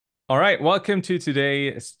All right, welcome to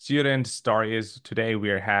today's student stories. Today we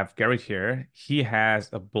have Gerrit here. He has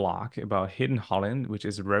a blog about Hidden Holland, which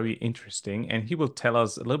is very interesting, and he will tell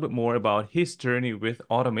us a little bit more about his journey with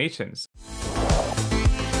automations.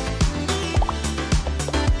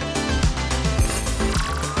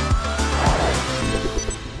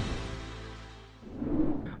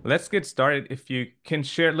 Let's get started. If you can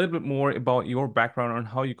share a little bit more about your background on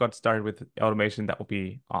how you got started with automation, that would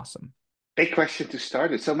be awesome. Big question to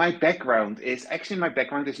start with. So my background is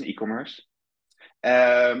in e-commerce.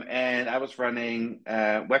 And I was running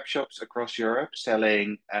web shops across Europe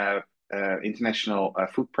selling international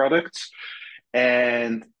food products.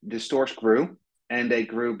 And the stores grew and they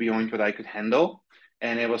grew beyond what I could handle.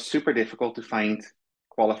 And it was super difficult to find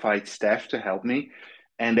qualified staff to help me.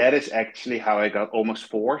 And that is actually how I got almost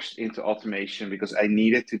forced into automation because I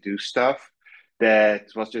needed to do stuff that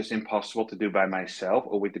was just impossible to do by myself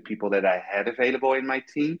or with the people that I had available in my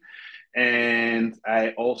team. And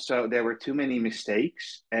there were too many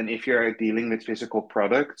mistakes. And if you're dealing with physical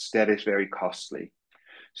products, that is very costly.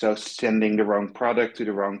 So sending the wrong product to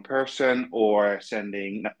the wrong person or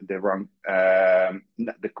sending the wrong,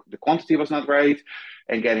 the quantity was not right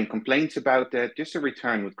and getting complaints about that, just a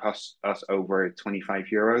return would cost us over 25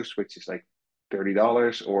 euros, which is like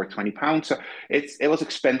 $30 or 20 pounds. So it was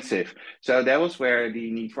expensive. So that was where the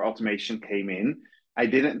need for automation came in.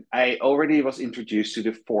 I already was introduced to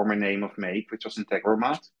the former name of Make, which was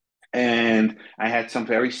Integromat. And I had some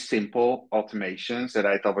very simple automations that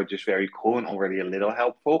I thought were just very cool and already a little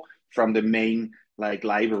helpful from the main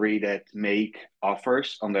library that Make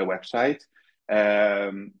offers on their website.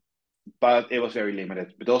 But it was very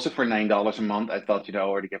limited. But also for $9 a month, I thought, I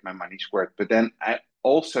already get my money's worth. But then I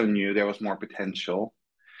also knew there was more potential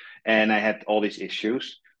and I had all these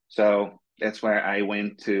issues. So that's where I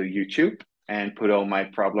went to YouTube and put all my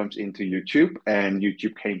problems into YouTube. And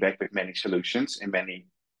YouTube came back with many solutions in many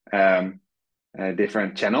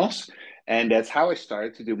different channels. And that's how I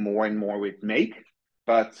started to do more and more with Make.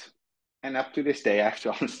 And up to this day, I have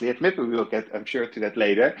to honestly admit, we will get, I'm sure, to that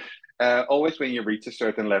later. Always when you reach a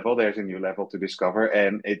certain level, there's a new level to discover.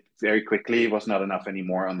 And it very quickly was not enough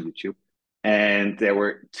anymore on YouTube. And there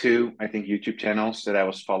were two, I think, YouTube channels that I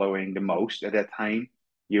was following the most at that time.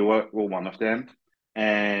 You were one of them.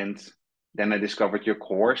 And then I discovered your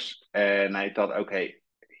course and I thought, okay,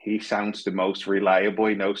 he sounds the most reliable.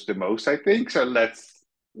 He knows the most, I think. So let's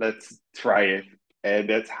try it. And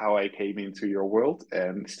that's how I came into your world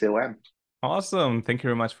and still am. Awesome. Thank you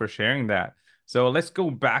very much for sharing that. So let's go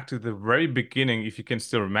back to the very beginning, if you can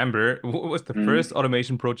still remember. What was the first Mm.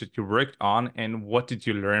 automation project you worked on, and what did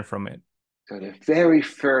you learn from it? So the very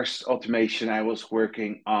first automation I was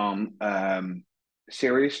working on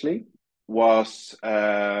seriously was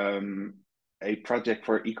a project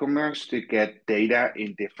for e-commerce to get data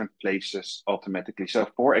in different places automatically. So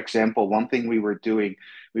for example, one thing we were doing,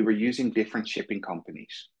 we were using different shipping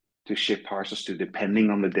companies to ship parcels to depending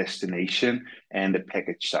on the destination and the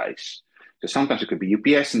package size. So sometimes it could be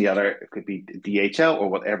UPS and the other it could be DHL or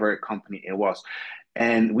whatever company it was.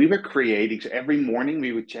 And we were creating, so every morning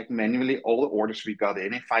we would check manually all the orders we got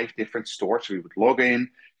in 5 different stores. We would log in,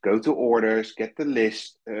 go to orders, get the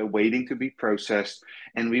list, waiting to be processed.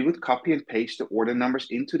 And we would copy and paste the order numbers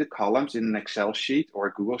into the columns in an Excel sheet or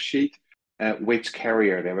a Google sheet, which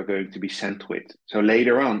carrier they were going to be sent with. So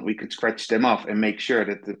later on, we could scratch them off and make sure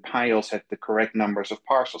that the piles had the correct numbers of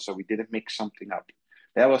parcels. So we didn't mix something up.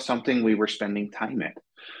 That was something we were spending time at.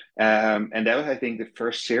 And that was, I think, the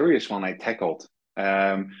first serious one I tackled.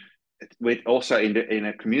 With also in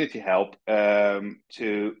a community help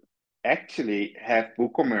to actually have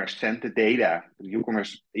WooCommerce send the data, the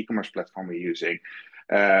e-commerce platform we're using,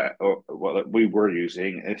 or what we were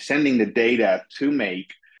using, sending the data to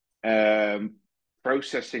Make,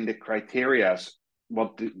 processing the criterias,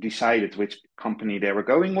 decided which company they were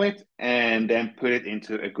going with, and then put it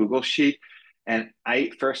into a Google sheet. And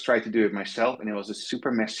I first tried to do it myself, and it was a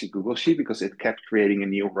super messy Google sheet because it kept creating a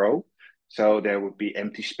new row. So there would be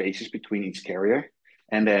empty spaces between each carrier.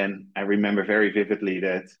 And then I remember very vividly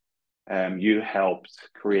that you helped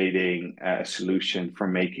creating a solution for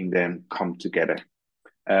making them come together.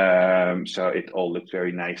 So it all looked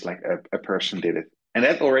very nice, like a person did it. And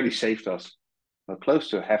that already saved us close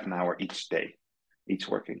to half an hour each day, each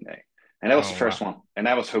working day. And that was the Oh, first wow. one. And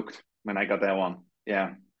I was hooked when I got that one.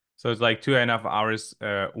 Yeah. So it's like 2.5 hours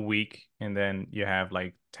a week, and then you have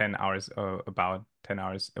like 10 hours, about 10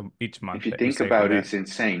 hours each If month you that you think saved on about it, that. it's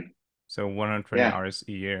insane. So 120 Yeah. hours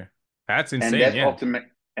a year. That's And insane, that yeah.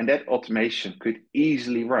 And that automation could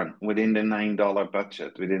easily run within the $9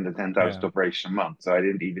 budget, within the 10,000 Yeah. operation a month. So I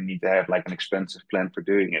didn't even need to have like an expensive plan for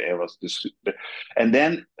doing it. It was just, and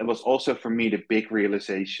then it was also for me the big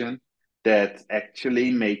realization that actually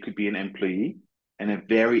May could be an employee and a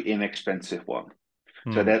very inexpensive one.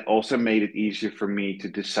 So Hmm. that also made it easier for me to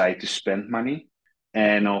decide to spend money,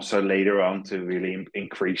 and also later on to really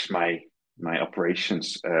increase my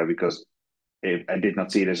operations, because I did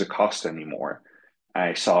not see it as a cost anymore.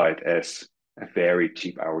 I saw it as a very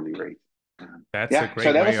cheap hourly rate. That's a Yeah, so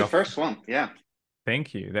great that way was the of first one. Yeah,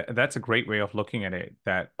 Thank you. That's a great way of looking at it.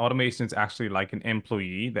 That automation is actually like an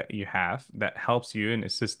employee that you have that helps you, an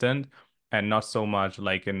assistant, and not so much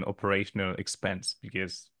like an operational expense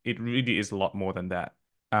because it really is a lot more than that.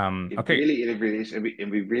 Okay. it really is,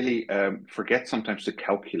 and we really forget sometimes to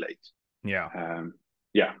calculate. Yeah, Um,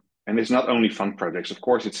 yeah, and it's not only fun projects. Of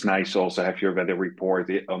course, it's nice also have your weather report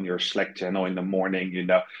on your Slack channel in the morning.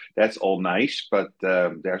 That's all nice, but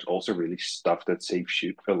there's also really stuff that saves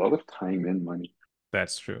you a lot of time and money.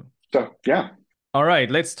 that's true. So yeah, All right,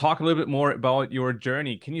 let's talk a little bit more about your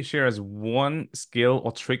journey. Can you share us one skill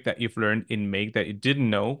or trick that you've learned in Make that you didn't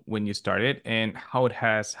know when you started and how it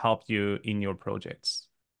has helped you in your projects?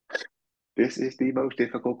 this is the most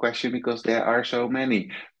difficult question because there are so many.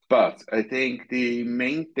 But I think the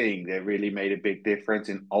main thing that really made a big difference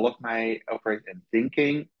in all of my operate and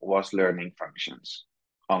thinking was learning functions.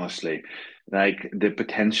 Honestly, like the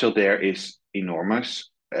potential there is enormous,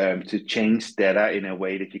 to change data in a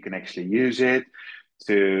way that you can actually use it.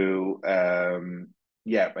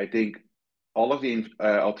 Yeah, I think all of the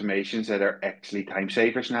automations that are actually time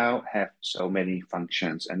savers now have so many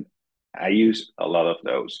functions, and I use a lot of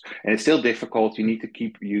those. And it's still difficult. You need to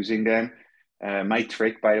keep using them. My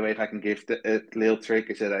trick, by the way, if I can give a little trick,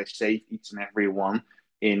 is that I save each and every one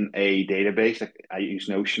in a database. Like I use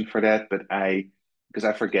Notion for that, but because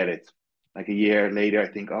I forget it. Like a year later, I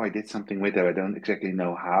think, oh, I did something with it. I don't exactly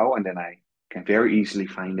know how, and then I can very easily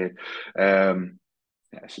find it.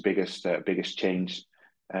 Yeah, it's the biggest change.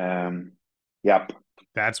 Um, yep,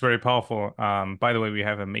 That's very powerful. By the way, we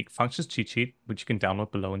have a make functions cheat sheet, which you can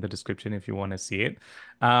download below in the description if you want to see it,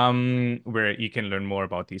 where you can learn more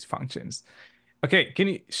about these functions. Okay, can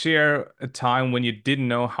you share a time when you didn't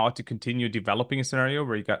know how to continue developing a scenario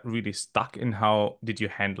where you got really stuck and how did you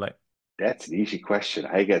handle it? that's an easy question.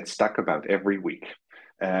 I get stuck about every week.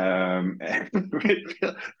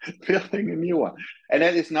 Building a new one. And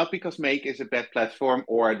that is not because Make is a bad platform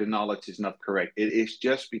or the knowledge is not correct. It is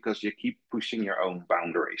just because you keep pushing your own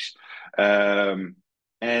boundaries.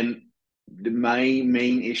 And my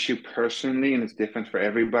main issue personally, and it's different for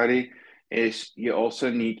everybody, is you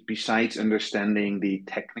also need, besides understanding the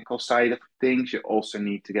technical side of things, you also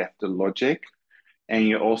need to get the logic, and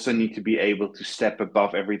you also need to be able to step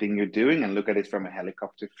above everything you're doing and look at it from a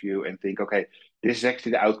helicopter view and think, okay, this is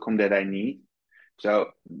actually the outcome that I need.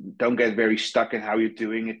 So don't get very stuck in how you're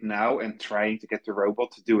doing it now and trying to get the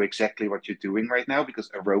robot to do exactly what you're doing right now, because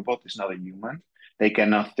a robot is not a human. They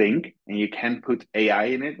cannot think, and you can put AI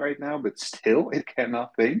in it right now, but still it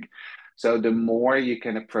cannot think. So the more you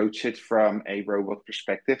can approach it from a robot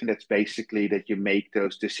perspective, and that's basically that you make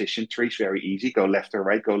those decision trees very easy, go left or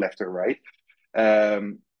right, go left or right.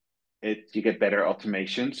 Um, you get better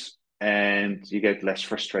automations, and you get less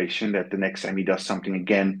frustration that the next time he does something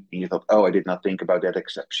again and you thought, oh, I did not think about that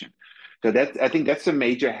exception. So that, I think that's a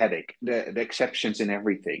major headache, the exceptions in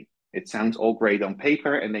everything. It sounds all great on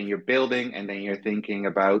paper, and then you're building, and then you're thinking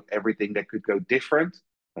about everything that could go different,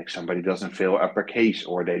 like somebody doesn't fill uppercase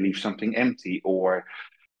or they leave something empty or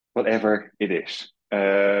whatever it is.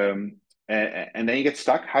 And then you get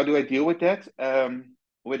stuck. How do I deal with that?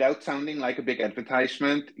 Without sounding like a big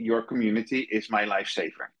advertisement, your community is my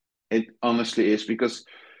lifesaver. It honestly is, because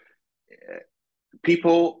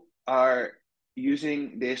people are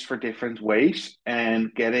using this for different ways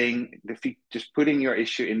and getting just putting your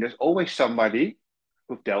issue in. There's always somebody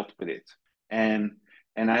who've dealt with it, and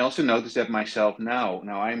I also notice that myself now.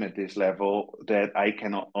 Now I'm at this level that I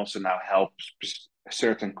can also now help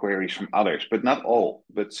certain queries from others, but not all,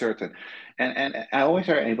 but certain, and I always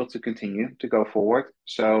are able to continue to go forward.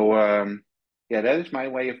 So yeah, that is my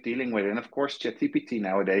way of dealing with it. And of course, ChatGPT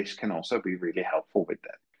nowadays can also be really helpful with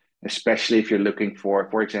that, especially if you're looking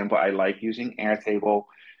for example, I like using Airtable.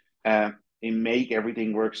 In Make,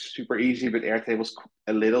 everything works super easy, but Airtable's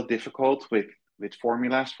a little difficult with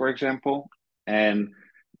formulas, for example. And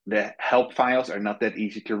the help files are not that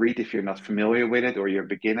easy to read if you're not familiar with it or you're a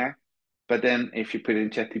beginner. But then if you put it in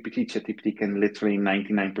ChatGPT, ChatGPT can literally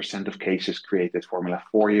 99% of cases create that formula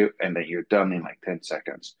for you, and then you're done in like 10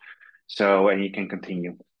 seconds. So, and you can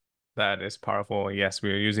continue. That is powerful. Yes,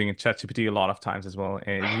 we're using ChatGPT a lot of times as well,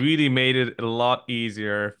 and it really made it a lot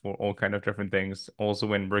easier for all kind of different things. Also,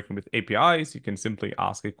 when working with APIs, you can simply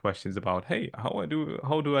ask it questions about, "Hey, how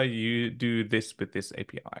do I do this with this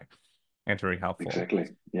API?" And very helpful. Exactly.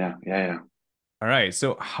 Yeah, yeah, yeah. All right.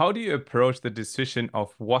 So, how do you approach the decision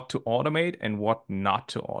of what to automate and what not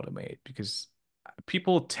to automate? Because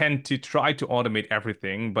people tend to try to automate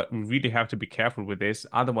everything, but we really have to be careful with this.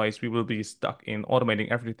 Otherwise, we will be stuck in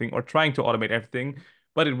automating everything or trying to automate everything,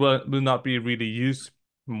 but it will not be really use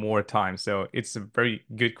more time. So, it's a very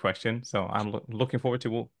good question. So, I'm looking forward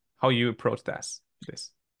to how you approach this.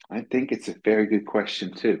 I think it's a very good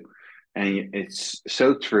question too. And it's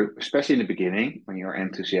so true, especially in the beginning when you're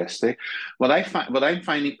enthusiastic. What I'm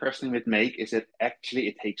finding personally with Make is that actually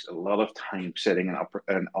it takes a lot of time setting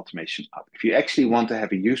an automation up. If you actually want to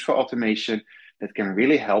have a useful automation that can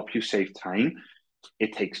really help you save time,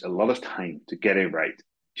 it takes a lot of time to get it right.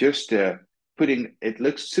 Just putting it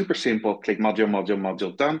looks super simple, click module, module,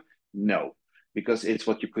 module, done. No, because it's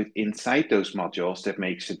what you put inside those modules that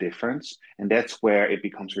makes a difference. And that's where it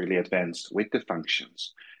becomes really advanced with the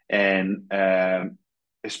functions. And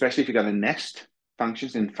especially if you're going to nest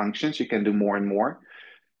functions in functions, you can do more and more.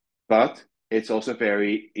 But it's also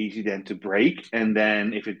very easy then to break. And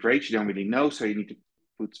then if it breaks, you don't really know. So you need to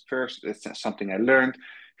put first, that's something I learned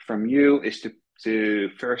from you, is to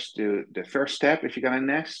first do the first step if you're going to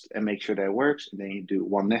nest and make sure that works. And then you do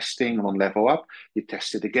one nesting, one level up, you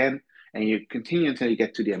test it again, and you continue until you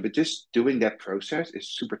get to the end. But just doing that process is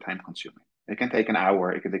super time consuming. It can take an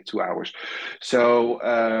hour, it can take 2 hours. So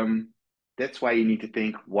that's why you need to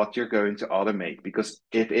think what you're going to automate. Because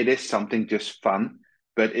if it is something just fun,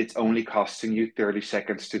 but it's only costing you 30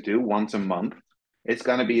 seconds to do once a month, it's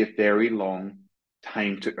going to be a very long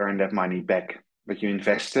time to earn that money back that you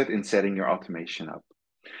invested in setting your automation up.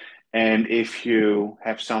 And if you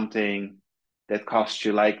have something that costs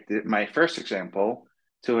you, like my first example,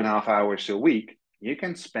 2.5 hours a week, you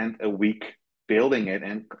can spend a week building it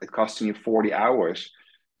and it costing you 40 hours.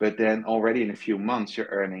 But then already in a few months, you're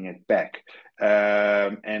earning it back.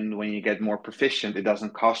 And when you get more proficient, it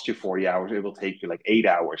doesn't cost you 40 hours. It will take you like 8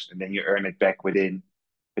 hours. And then you earn it back within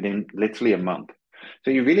literally a month.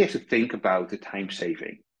 So you really have to think about the time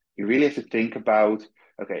saving. You really have to think about,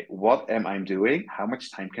 okay, what am I doing? How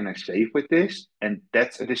much time can I save with this? And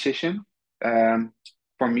that's a decision.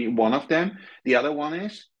 For me, one of them. The other one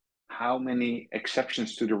is, how many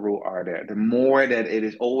exceptions to the rule are there? The more that it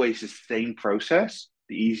is always the same process,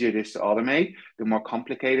 the easier it is to automate. The more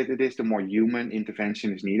complicated it is, the more human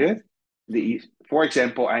intervention is needed. For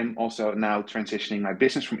example, I'm also now transitioning my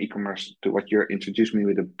business from e-commerce to what you introduced me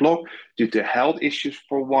with a blog due to health issues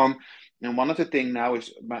for one. And one of the things now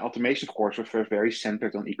is my automation course was first very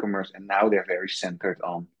centered on e-commerce, and now they're very centered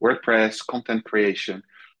on WordPress, content creation.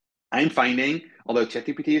 I'm finding, although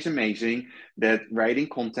ChatGPT is amazing, that writing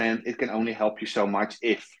content, it can only help you so much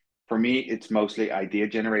if, for me, it's mostly idea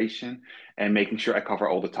generation and making sure I cover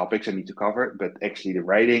all the topics I need to cover. But actually, the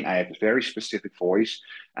writing, I have a very specific voice.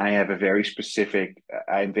 I have a very specific,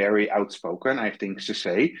 I'm very outspoken. I have things to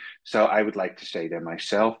say. So I would like to say them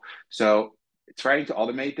myself. So trying to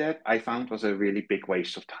automate that, I found was a really big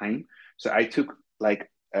waste of time. So I took like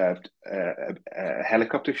a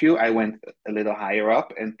helicopter view. I went a little higher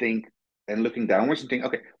up and think, and looking downwards and think,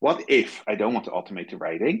 okay, what if I don't want to automate the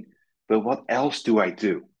writing, but what else do I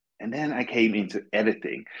do? And then I came into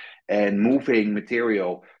editing and moving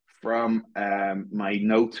material from my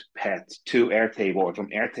notepad to Airtable, or from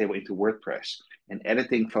Airtable into WordPress, and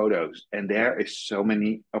editing photos. And there is so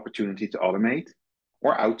many opportunities to automate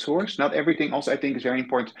or outsource. Not everything also I think is very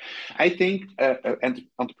important. I think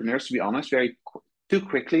entrepreneurs, to be honest, very too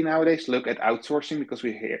quickly nowadays look at outsourcing because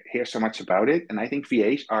we hear so much about it. And I think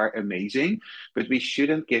VAs are amazing, but we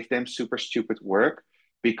shouldn't give them super stupid work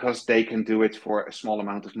because they can do it for a small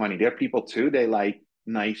amount of money. They're people too. They like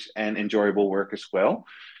nice and enjoyable work as well.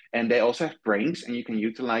 And they also have brains, and you can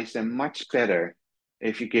utilize them much better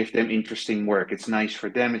if you give them interesting work. It's nice for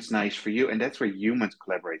them, it's nice for you. And that's where humans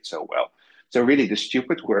collaborate so well. So, really, the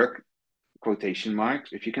stupid work, quotation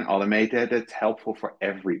marks, if you can automate that, that's helpful for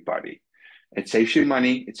everybody. It saves you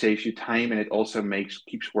money, it saves you time, and it also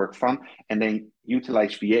keeps work fun. And then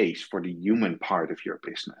utilize VAs for the human part of your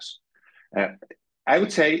business. Uh, I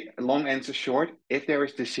would say, long answer short, if there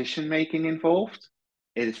is decision making involved,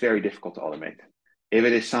 it is very difficult to automate. If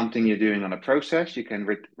it is something you're doing on a process, you can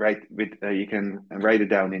you can write it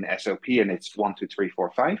down in SOP, and it's 1, 2, 3,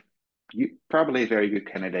 4, 5. You probably a very good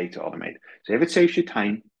candidate to automate. So if it saves you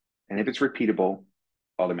time and if it's repeatable,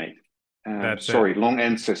 automate. That's it. Sorry, long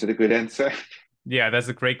answer. Is it a good answer? Yeah, that's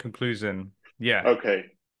a great conclusion. Yeah. Okay,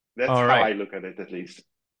 that's All how right. I look at it, at least.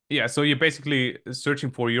 Yeah, so you're basically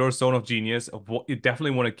searching for your zone of genius of what you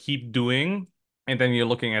definitely want to keep doing. And then you're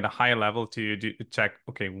looking at a higher level to check,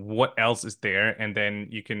 okay, what else is there? And then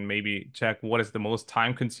you can maybe check what is the most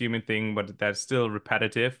time consuming thing, but that's still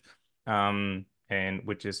repetitive. And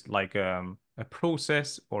which is like a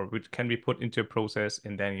process or which can be put into a process.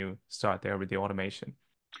 And then you start there with the automation.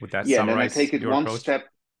 Would that Yeah, and then I summarize take it your one approach? step.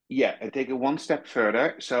 Yeah, I take it one step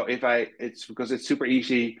further. So if I, it's because it's super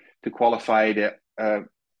easy to qualify the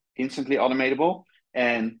instantly automatable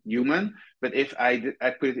and human. But if I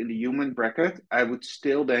put it in the human bracket, I would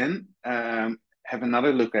still then have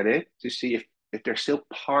another look at it to see if there's still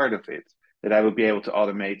part of it that I would be able to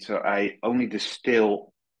automate. So I only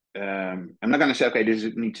distill. I'm not going to say, okay,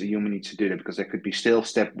 a human needs to do that, because there could be still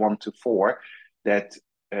step 1 to 4 that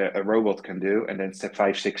a robot can do, and then step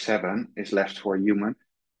 5, 6, 7 is left for a human.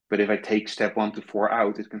 But if I take step 1 to 4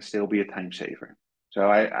 out, it can still be a time saver. So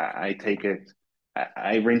I take it,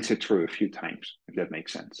 I rinse it through a few times, if that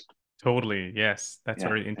makes sense. Totally. Yes. That's Yeah,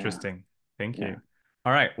 very yeah, interesting. Thank yeah. you.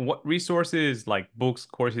 All right. What resources like books,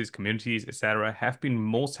 courses, communities, etc., have been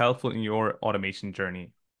most helpful in your automation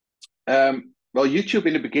journey? Well, YouTube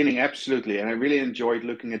in the beginning, absolutely. And I really enjoyed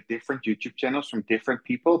looking at different YouTube channels from different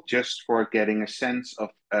people just for getting a sense of,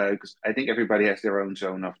 because I think everybody has their own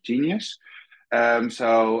zone of genius. And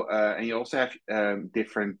you also have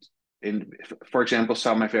different, for example,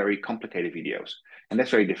 some have very complicated videos, and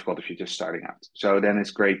that's very difficult if you're just starting out. So then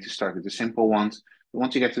it's great to start with the simple ones.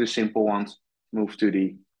 Once you get to the simple ones, move to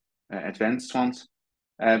the advanced ones.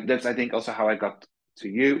 That's, I think, also how I got to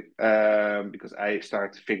you, because I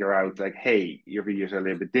started to figure out like, hey, your videos are a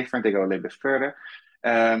little bit different. They go a little bit further.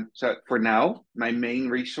 So for now, my main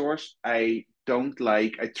resource, I don't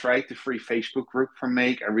like. I tried the free Facebook group from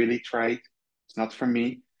Make. I really tried. It's not for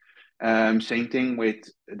me. Same thing with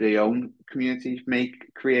the own community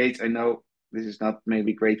Make creates. I know this is not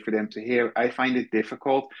maybe great for them to hear. I find it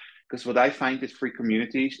difficult because what I find with free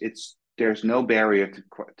communities, it's there's no barrier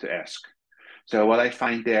to ask. So what I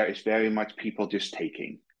find there is very much people just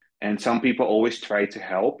taking. And some people always try to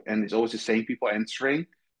help, and it's always the same people answering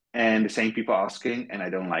and the same people asking, and I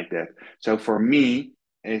don't like that. So for me,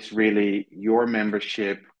 it's really your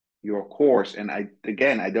membership, your course. And I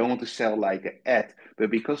don't want to sell like an ad,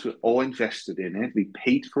 but because we all invested in it, we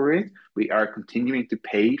paid for it, we are continuing to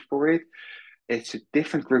pay for it. It's a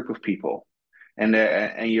different group of people, and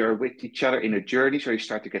you're with each other in a journey, so you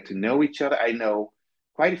start to get to know each other. I know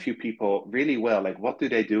quite a few people really well, like what do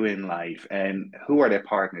they do in life, and who are their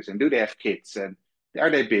partners, and do they have kids, and are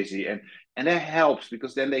they busy, and that helps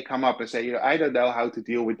because then they come up and say, I don't know how to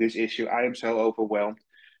deal with this issue. I am so overwhelmed,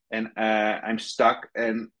 and I'm stuck,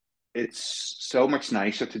 and it's so much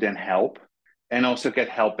nicer to then help and also get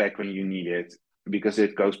help back when you need it, because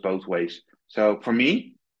it goes both ways. So for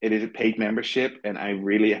me, it is a paid membership, and I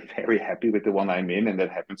really am very happy with the one I'm in, and that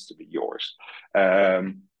happens to be yours.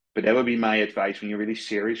 But that would be my advice when you're really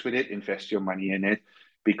serious with it: invest your money in it,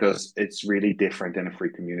 because it's really different than a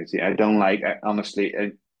free community. I don't like, honestly,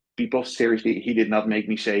 people seriously. He did not make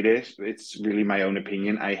me say this. It's really my own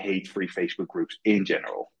opinion. I hate free Facebook groups in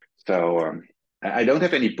general. So I don't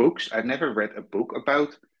have any books. I've never read a book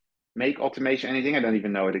about make automation anything. I don't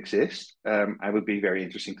even know it exists. I would be very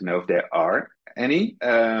interesting to know if there are any.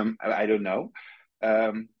 I don't know.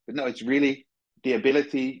 But no, it's really the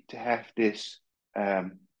ability to have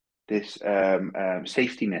um, this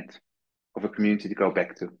safety net of a community to go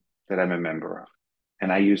back to that I'm a member of,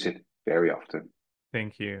 and I use it very often.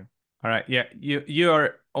 Thank you. All right. Yeah, you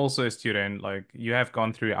are also a student. Like you have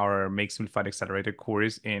gone through our Make Simplified Accelerator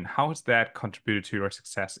course, and how has that contributed to your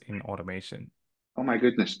success in automation? Oh my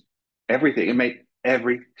goodness, everything. It made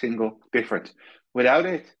every single difference. Without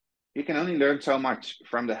it, you can only learn so much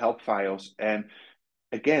from the help files. And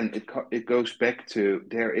again, it goes back to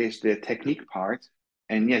there is the technique part.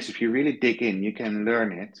 And yes, if you really dig in, you can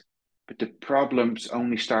learn it. But the problems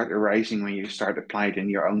only start arising when you start applying it in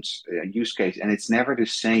your own use case. And it's never the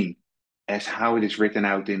same as how it is written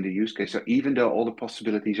out in the use case. So even though all the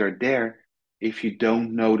possibilities are there, if you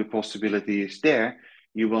don't know the possibility is there,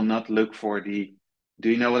 you will not look for the, do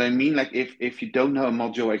you know what I mean? Like if you don't know a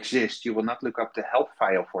module exists, you will not look up the help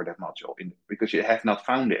file for that module because you have not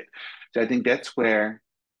found it. So I think that's where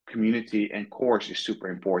community and course is super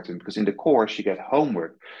important, because in the course you get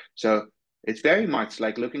homework. So it's very much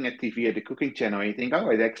like looking at TV at the cooking channel and you think, oh,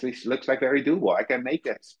 it actually looks like very doable. I can make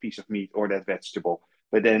that piece of meat or that vegetable.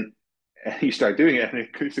 But then you start doing it and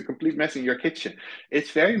it's a complete mess in your kitchen.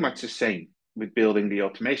 It's very much the same with building the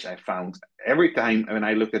automation. I found every time when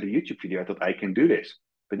I looked at a YouTube video, I thought I can do this.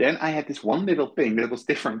 But then I had this one little thing that was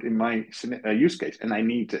different in my use case, and I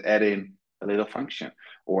need to add in a little function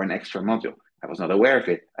or an extra module. I was not aware of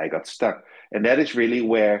it. I got stuck. And that is really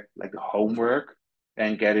where like the homework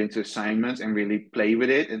and get into assignments and really play with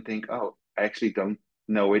it and think, oh, I actually don't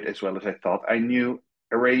know it as well as I thought I knew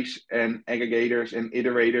arrays and aggregators and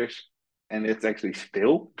iterators. And it's actually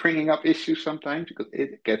still bringing up issues sometimes because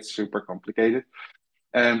it gets super complicated.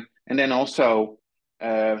 And then also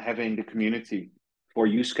having the community for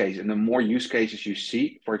use case. And the more use cases you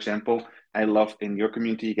see, for example, I love in your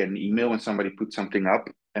community, you get an email when somebody puts something up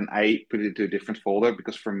and I put it into a different folder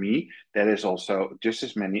because for me, that is also just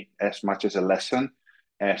as much as a lesson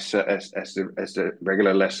as the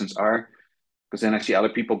regular lessons are. Because then I see other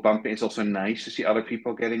people bumping. It's also nice to see other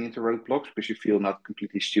people getting into roadblocks because you feel not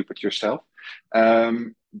completely stupid yourself.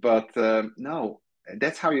 But no,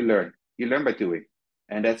 that's how you learn. You learn by doing,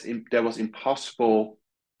 and that was impossible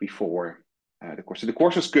before the course. So the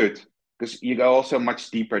course was good because you go also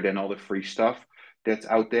much deeper than all the free stuff that's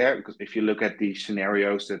out there. Because if you look at the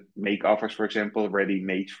scenarios that make offers, for example, ready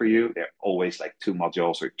made for you, they're always like 2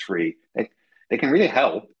 modules or 3. They can really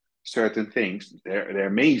help certain things. They're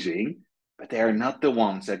amazing, but they are not the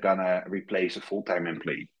ones that are gonna replace a full-time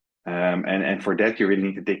employee. And for that, you really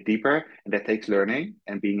need to dig deeper, and that takes learning.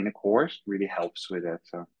 And being in a course really helps with that.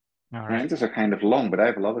 So All my right. answers are kind of long, but I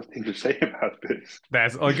have a lot of things to say about this.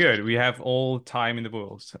 That's all good. We have all time in the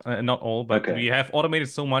world. Not all, but we Okay, have automated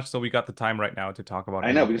so much, so we got the time right now to talk about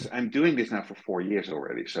I know because anything. I'm doing this now for 4 years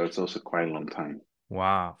already, so it's also quite a long time.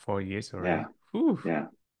 Wow, 4 years Yeah, already. Whew. yeah,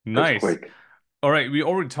 goes Nice. quick. All right, we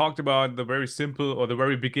already talked about the very simple or the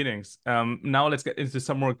very beginnings. Now let's get into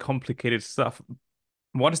some more complicated stuff.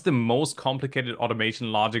 What is the most complicated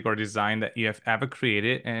automation logic or design that you have ever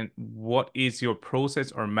created, and what is your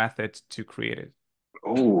process or method to create it?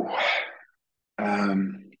 Oh,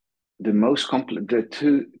 um, the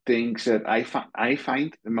two things that I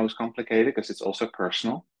find the most complicated because it's also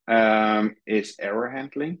personal is error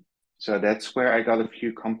handling. So that's where I got a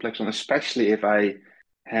few complex ones, especially if I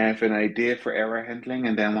have an idea for error handling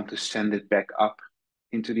and then want to send it back up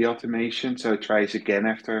into the automation. So it tries again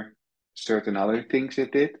after certain other things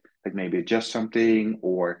it did, like maybe adjust something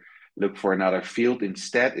or look for another field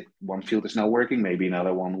instead. If one field is not working, maybe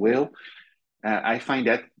another one will. I find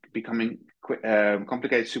that becoming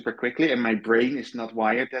complicated super quickly, and my brain is not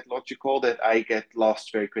wired that logical that I get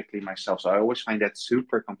lost very quickly myself. So I always find that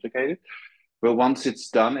super complicated. But once it's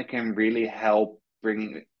done, it can really help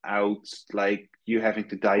bringing out like you having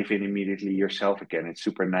to dive in immediately yourself again. It's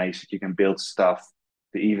super nice that you can build stuff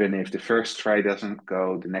that even if the first try doesn't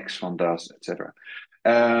go, the next one does, etc.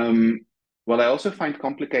 Um, what I also find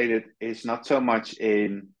complicated is not so much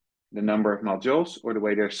in the number of modules or the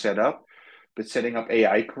way they're set up, but setting up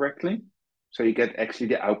AI correctly. So you get actually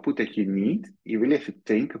the output that you need. You really have to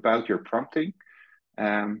think about your prompting.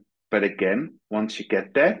 But again, once you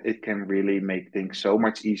get that, it can really make things so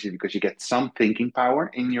much easier because you get some thinking power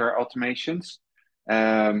in your automations.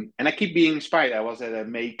 And I keep being inspired. I was at a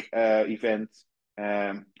Make event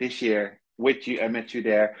this year with you. I met you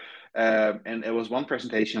there. And it was one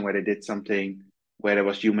presentation where they did something where there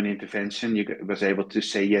was human intervention. You was able to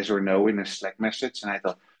say yes or no in a Slack message. And I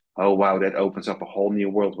thought, oh, wow, that opens up a whole new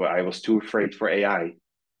world where I was too afraid for AI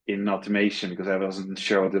in automation because I wasn't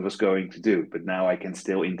sure what it was going to do. But now I can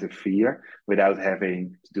still interfere without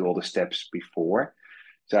having to do all the steps before.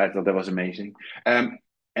 So I thought that was amazing.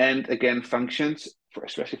 And again, functions,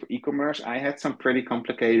 especially for e-commerce, I had some pretty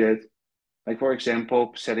complicated, like for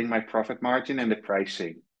example, setting my profit margin and the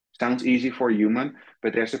pricing. Sounds easy for a human,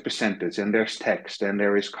 but there's a percentage and there's text and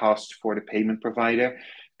there is cost for the payment provider.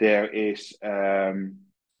 There is a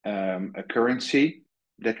currency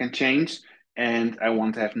that can change. And I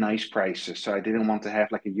want to have nice prices. So I didn't want to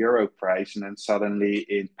have like a euro price and then suddenly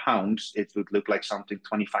in pounds, it would look like something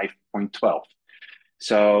 25.12.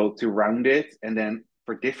 So to round it, and then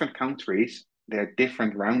for different countries, there are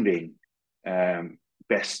different rounding um,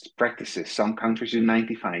 best practices. Some countries do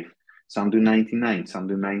 95, some do 99, some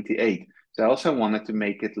do 98. So I also wanted to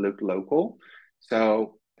make it look local.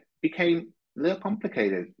 So it became a little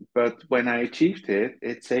complicated, but when I achieved it,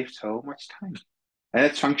 it saved so much time. And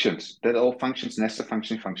it functions. That all functions, nested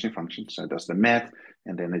function. So it does the math,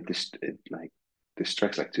 and then it like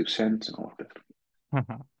distracts like 2 cents and all of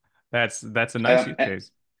that. That's a nice Um, use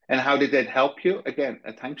case. And how did that help you? Again,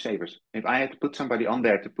 a time savers. If I had to put somebody on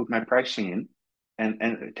there to put my pricing in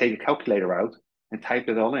and take a calculator out and type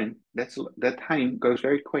it all in, that time goes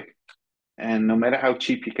very quick. And no matter how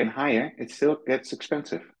cheap you can hire, it still gets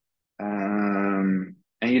expensive. And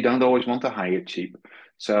you don't always want to hire cheap.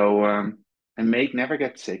 So, and make never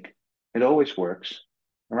get sick. It always works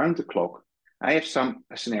around the clock. I have some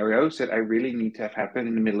scenarios that I really need to have happen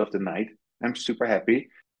in the middle of the night. I'm super happy.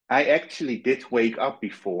 I actually did wake up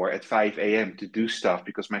before at 5 a.m. to do stuff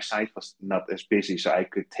because my site was not as busy, so I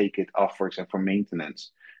could take it off, for example, for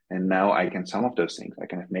maintenance. And now I can some of those things I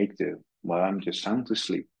can make do while I'm just sound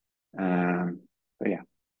asleep. But yeah,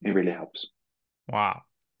 it really helps. Wow.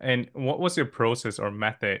 And what was your process or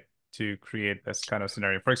method to create this kind of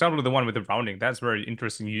scenario? For example, the one with the rounding, that's very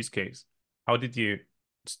interesting use case. How did you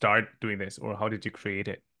start doing this, or how did you create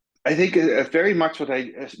it? I think very much what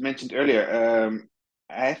I mentioned earlier.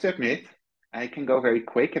 I have to admit, I can go very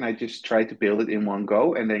quick, and I just try to build it in one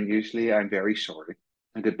go, and then usually I'm very sorry.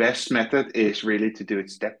 And the best method is really to do it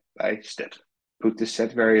step by step. Put the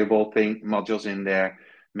set variable thing modules in there,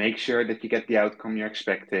 make sure that you get the outcome you're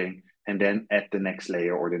expecting, and then add the next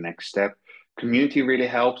layer or the next step. Community really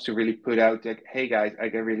helps to really put out that, hey guys, I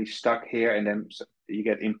get really stuck here, and then you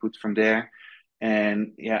get input from there.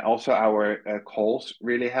 And yeah, also our calls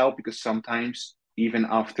really help because sometimes even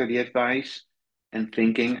after the advice and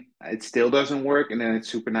thinking it still doesn't work, and then it's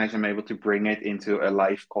super nice. I'm able to bring it into a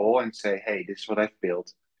live call and say, "Hey, this is what I've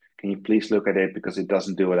built. Can you please look at it because it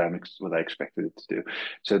doesn't do what I expected it to do."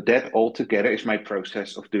 So that all together is my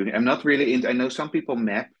process of doing it. I'm not really into. I know some people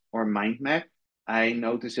map or mind map. I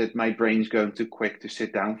notice that my brain's going too quick to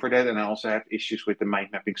sit down for that, and I also have issues with the mind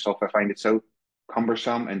mapping software. I find it so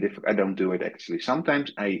cumbersome and difficult. I don't do it actually.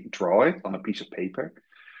 Sometimes I draw it on a piece of paper,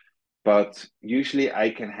 but usually I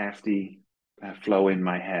can have the flow in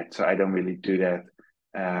my head, so I don't really do that.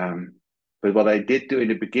 But what I did do in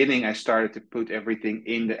the beginning, I started to put everything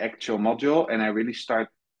in the actual module, and I really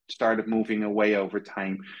started moving away over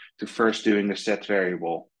time to first doing the set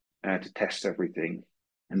variable to test everything.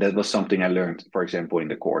 And that was something I learned, for example, in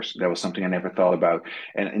the course. That was something I never thought about.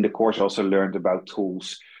 And in the course, I also learned about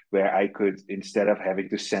tools where I could, instead of having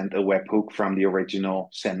to send a webhook from the original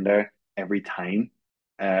sender every time,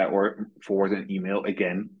 or forward an email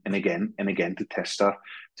again and again and again to test stuff,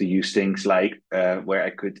 to use things like where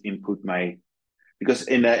I could input my, because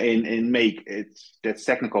in Make it's that's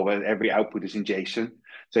technical, but every output is in JSON.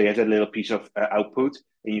 So you have that little piece of output,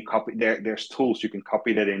 and you copy there. There's tools you can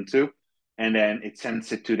copy that into, and then it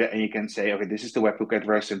sends it to the, and you can say, okay, this is the webhook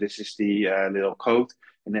address, and this is the little code,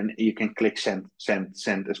 and then you can click send, send,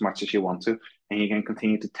 send as much as you want to, and you can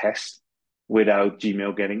continue to test without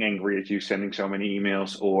Gmail getting angry at you sending so many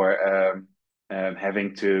emails, or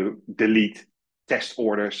having to delete test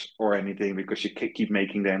orders or anything because you keep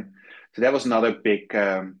making them. So that was another big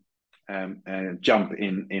jump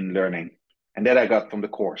in learning, and that I got from the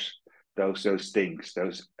course. Those things,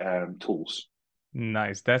 those tools.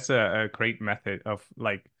 Nice. That's a great method of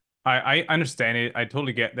like I understand it. I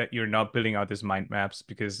totally get that you're not building out these mind maps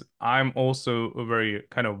because I'm also a very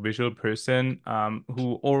kind of visual person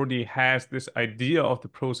who already has this idea of the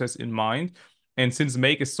process in mind. And since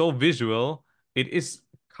Make is so visual, it is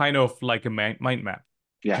kind of like a mind map.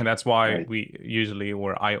 Yeah, And that's why right. we usually,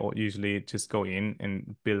 or I usually just go in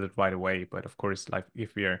and build it right away. But of course, like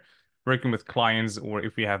if we're working with clients or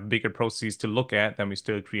if we have bigger processes to look at, then we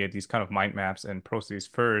still create these kind of mind maps and processes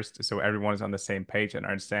first. So everyone is on the same page and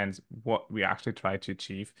understands what we actually try to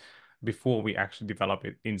achieve before we actually develop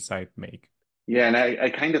it inside Make. Yeah, and I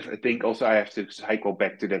kind of think also I have to cycle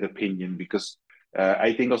back to that opinion because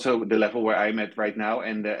I think also the level where I'm at right now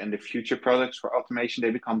and the future products for automation, they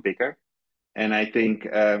become bigger. And I think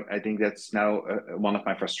that's now one of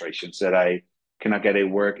my frustrations, that I cannot get it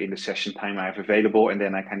work in the session time I have available, and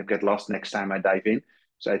then I kind of get lost next time I dive in.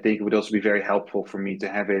 So I think it would also be very helpful for me to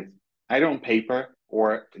have it either on paper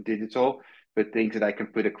or digital, but things that I can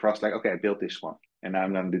put across, like, okay, I built this one and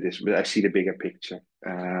I'm going to do this, but I see the bigger picture.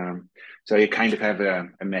 So you kind of have a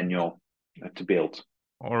manual to build.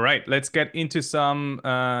 All right, let's get into some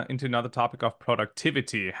into another topic of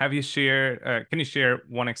productivity. Can you share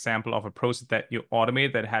one example of a process that you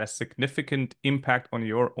automate that had a significant impact on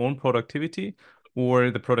your own productivity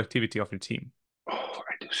or the productivity of your team? Oh,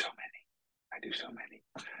 I do so many. I do so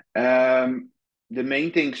many. The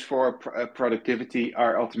main things for productivity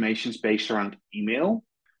are automations based around email.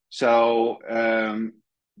 So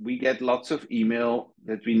we get lots of email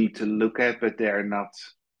that we need to look at, but they're not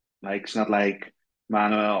like, it's not like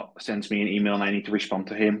Manuel sends me an email and I need to respond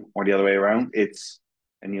to him, or the other way around. It's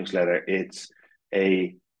a newsletter, it's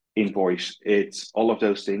a invoice, it's all of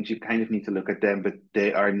those things. You kind of need to look at them, but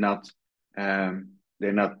they're not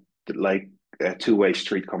like two-way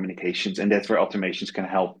street communications, and that's where automations can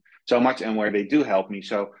help so much, and where they do help me.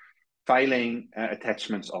 So filing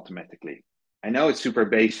attachments automatically. I know it's super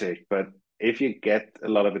basic, but if you get a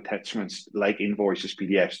lot of attachments like invoices,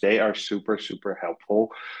 PDFs, they are super, super helpful.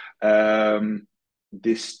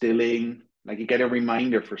 Distilling, like you get a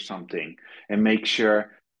reminder for something and make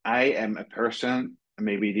sure I am a person.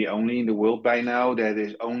 maybe the only in the world by now that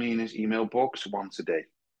is only in his email box once a day.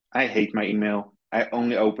 I hate my email. I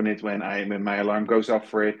only open it when my alarm goes off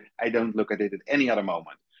for it. I don't look at it at any other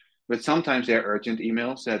moment. But sometimes there are urgent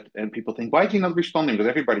emails and people think, why are you not responding? Because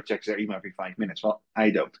everybody checks their email every 5 minutes. Well,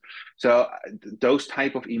 I don't. So those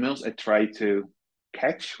type of emails I try to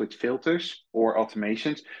catch with filters or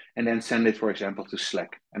automations, and then send it, for example, to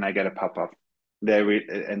Slack, and I get a pop-up there,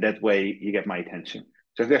 and that way you get my attention.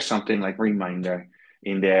 So if there's something like reminder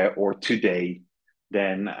in there or today,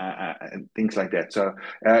 then things like that. So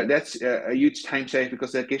that's a huge time save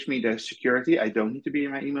because that gives me the security. I don't need to be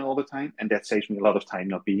in my email all the time, and that saves me a lot of time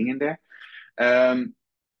not being in there.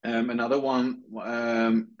 Another one,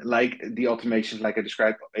 like the automations, like I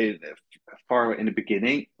described far in the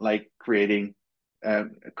beginning, like creating,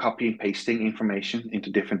 copy and pasting information into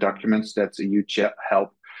different documents. That's a huge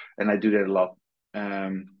help, and I do that a lot.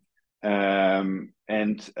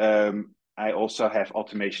 I also have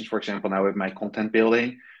automations, for example, now with my content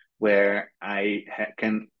building, where I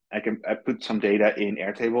put some data in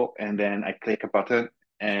Airtable, and then I click a button,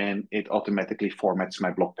 and it automatically formats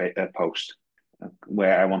my blog post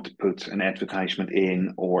where I want to put an advertisement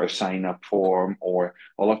in or a sign up form or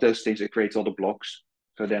all of those things. It creates all the blocks.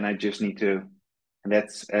 So then I just need to, and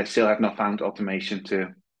that's still have not found automation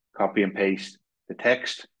to copy and paste the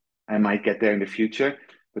text. I might get there in the future,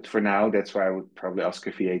 but for now, that's why I would probably ask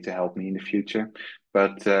a VA to help me in the future.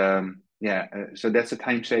 But so that's a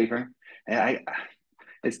time saver. And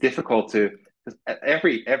it's difficult to,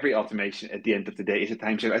 every automation at the end of the day is a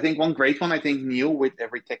time saver. I think one great one, I think new with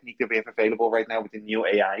every technique that we have available right now with the new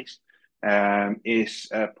AIs, is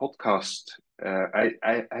podcast.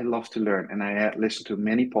 I love to learn, and I listen to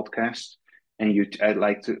many podcasts, and I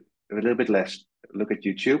like to a little bit less look at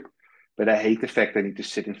YouTube. But I hate the fact I need to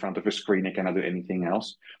sit in front of a screen. I cannot do anything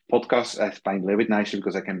else. Podcasts I find a little bit nicer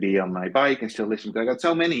because I can be on my bike and still listen. But I got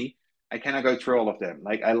so many, I cannot go through all of them.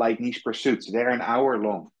 Like I like niche pursuits; they're an hour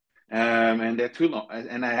long, and they're too long.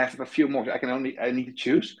 And I have a few more. I need to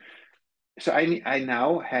choose. So I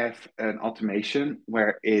now have an automation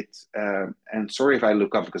where and sorry if I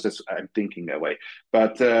look up because I'm thinking that way,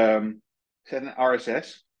 but set an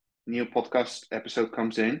RSS, new podcast episode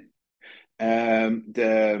comes in,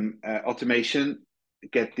 the automation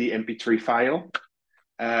get the MP3 file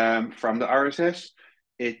from the RSS.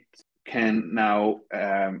 It can now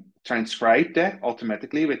transcribe that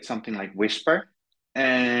automatically with something like Whisper,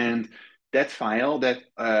 and that file, that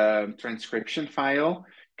transcription file,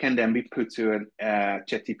 can then be put to an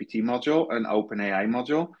ChatGPT module, an OpenAI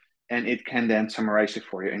module, and it can then summarize it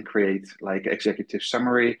for you and create like executive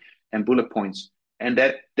summary and bullet points, and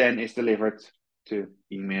that then is delivered to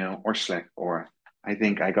email or Slack, or I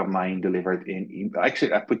think I got mine delivered in.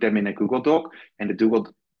 Actually, I put them in a Google Doc, and the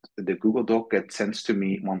Google Doc gets sent to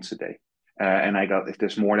me once a day. And if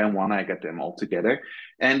there's more than one, I get them all together.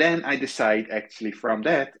 And then I decide actually from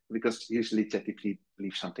that, because usually ChatGPT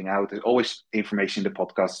leaves something out. There's always information in the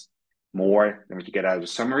podcast more than what you get out of the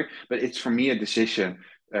summary. But it's for me a decision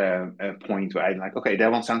a point where I'm like, okay,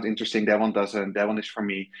 that one sounds interesting. That one doesn't. That one is for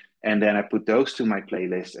me. And then I put those to my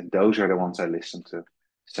playlist, and those are the ones I listen to.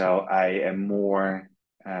 So I am more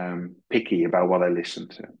picky about what I listen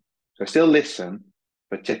to. So I still listen,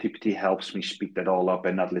 but ChatGPT helps me speed that all up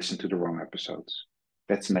and not listen to the wrong episodes.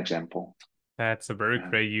 That's an example. That's a very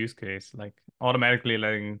great use case, like automatically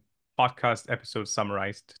letting podcast episodes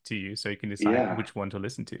summarized to you so you can decide Yeah, which one to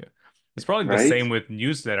listen to. It's probably the right. same with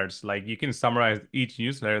newsletters. Like you can summarize each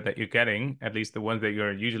newsletter that you're getting, at least the ones that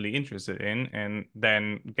you're usually interested in, and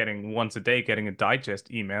then getting once a day, getting a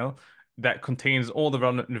digest email that contains all the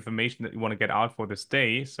relevant information that you want to get out for this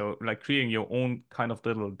day. So like creating your own kind of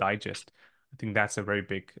little digest. I think that's a very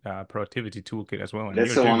big productivity toolkit as well. And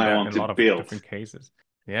That's you're the one doing I that want in a to lot of build. different cases.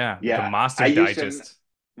 Yeah, the Yeah, master I use an digest.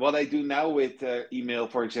 what I do now with email,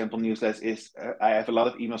 for example, newsletters is I have a lot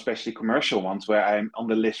of emails, especially commercial ones, where I'm on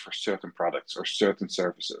the list for certain products or certain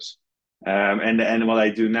services. And what I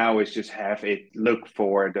do now is just have it look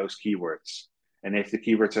for those keywords. And if the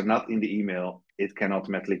keywords are not in the email, it can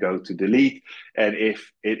automatically go to delete. And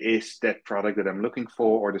if it is that product that I'm looking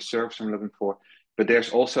for or the service I'm looking for, but there's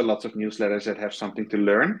also lots of newsletters that have something to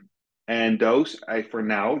learn. And those I, for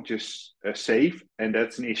now, just save. And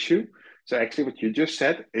that's an issue. So actually what you just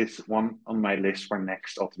said is one on my list for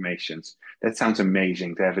next automations. That sounds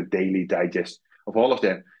amazing to have a daily digest of all of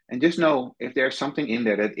them. And just know if there's something in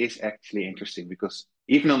there that is actually interesting, because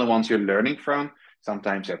even on the ones you're learning from,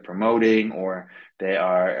 sometimes they're promoting or they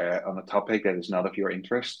are on a topic that is not of your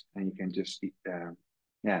interest, and you can just,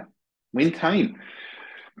 win time.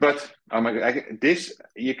 But oh my God, this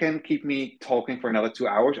you can keep me talking for another 2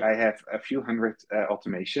 hours. I have a few hundred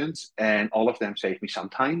automations, and all of them save me some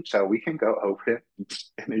time, so we can go over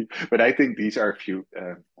it. But I think these are a few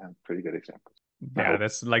pretty good examples. I Yeah, hope.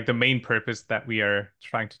 that's like the main purpose that we are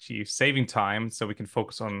trying to achieve, saving time so we can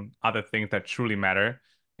focus on other things that truly matter.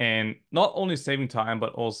 And not only saving time,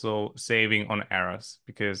 but also saving on errors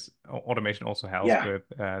because automation also helps Yeah.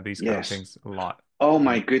 with these kind of Yes. things a lot. Oh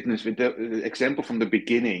my Okay. goodness! With the example from the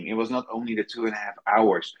beginning, it was not only the 2.5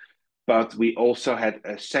 hours, but we also had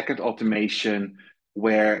a second automation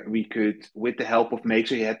where we could, with the help of Make,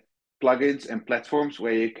 so you had plugins and platforms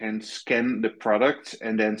where you can scan the product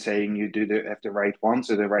and then saying you have the right ones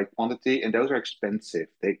or the right quantity, and those are expensive.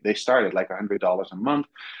 They start at like $100 a month,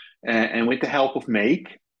 and with the help of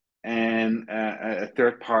Make and a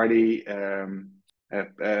third party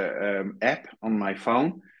app on my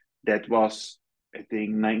phone, that was I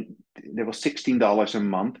think that was $16 a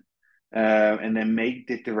month, and then Make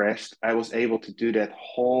did the rest. I was able to do that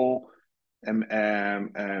whole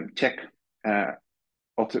check uh,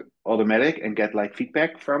 automatic and get like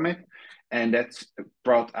feedback from it, and that's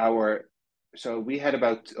brought our. So we had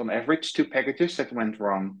about on average 2 packages that went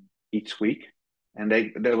wrong each week, and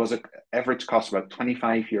there was a average cost about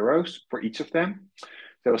 25 euros for each of them.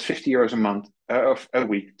 That was 50 euros a month of a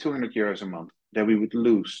week, 200 euros a month that we would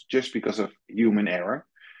lose just because of human error.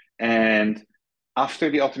 And after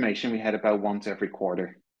the automation, we had about once every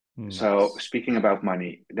quarter. So Nice. speaking about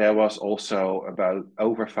money, there was also about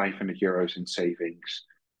over 500 euros in savings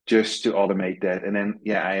just to automate that. And then,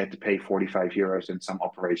 yeah, I had to pay 45 euros in some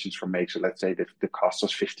operations for Make. So let's say the cost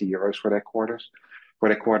was 50 euros for that quarter. For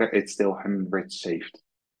that quarter, it's still 100 saved.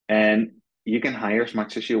 And you can hire as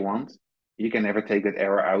much as you want. You can never take that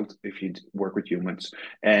error out if you work with humans.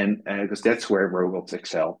 And because that's where robots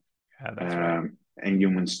excel, Yeah, that's right. and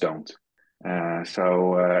humans don't.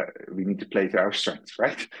 So we need to play to our strengths,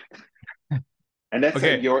 right? And that's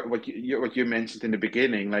Okay. what you mentioned in the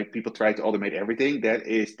beginning. Like people try to automate everything. That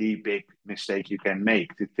is the big mistake you can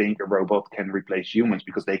make to think a robot can replace humans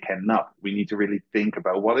because they cannot. We need to really think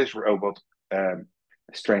about what is robot um,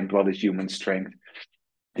 strength, what is human strength.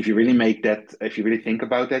 If you really make that, if you really think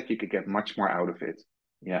about that, you could get much more out of it.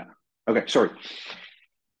 Yeah. Okay. Sorry.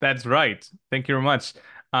 That's right. Thank you very much.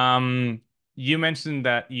 Um, you mentioned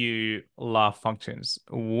that you love functions.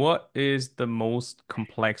 What is the most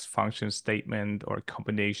complex function statement or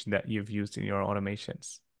combination that you've used in your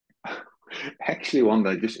automations? Actually, one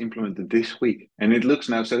that I just implemented this week, and it looks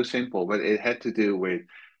now so simple, but it had to do with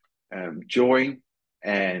join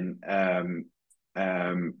and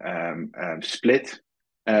split.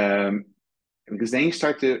 Um, because then you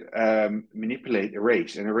start to manipulate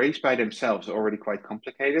arrays, and arrays by themselves are already quite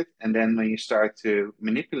complicated. And then when you start to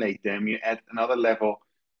manipulate them, you add another level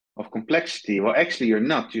of complexity. Well, actually, you're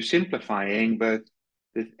not. You're simplifying, but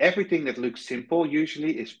everything that looks simple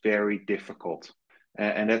usually is very difficult.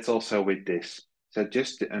 And that's also with this. So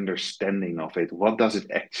just the understanding of it. What does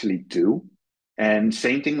it actually do? And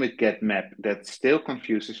same thing with get map. That still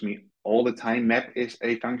confuses me all the time. Map is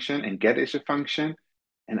a function and get is a function.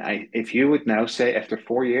 And if you would now say after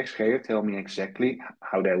 4 years, can you tell me exactly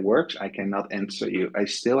how that works? I cannot answer you. I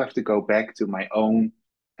still have to go back to my own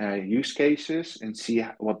use cases and see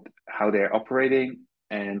how they're operating.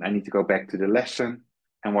 And I need to go back to the lesson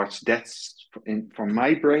and watch that's from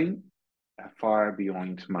my brain far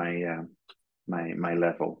beyond my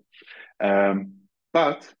level. Um,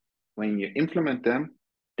 but when you implement them,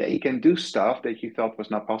 they can do stuff that you thought was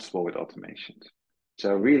not possible with automations.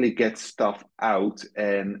 So really get stuff out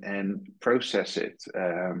and process it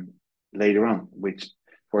later on. Which,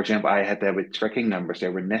 for example, I had that with tracking numbers. They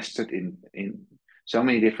were nested in so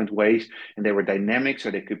many different ways, and they were dynamic. So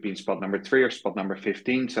they could be in spot number 3 or spot number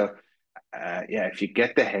 15. So yeah, if you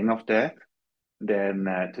get the hang of that, then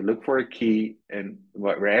to look for a key and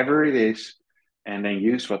wherever it is, and then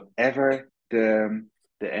use whatever the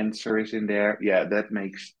answer is in there. Yeah, that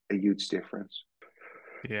makes a huge difference.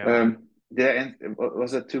 Yeah.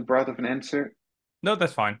 Was that too broad of an answer? No,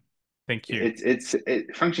 that's fine. Thank you.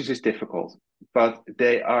 Functions is difficult, but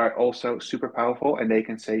they are also super powerful and they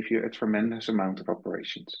can save you a tremendous amount of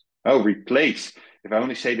operations. Oh, replace. If I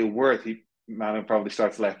only say the word, Manon probably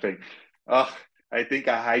starts laughing. Oh, I think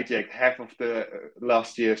I hijacked half of the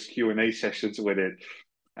last year's Q&A sessions with it.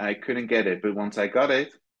 I couldn't get it, but once I got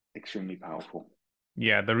it, extremely powerful.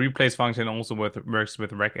 Yeah, the replace function also works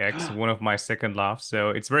with regex, one of my second loves.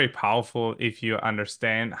 So it's very powerful if you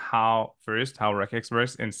understand how regex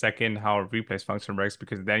works, and second, how a replace function works,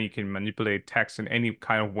 because then you can manipulate text in any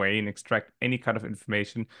kind of way and extract any kind of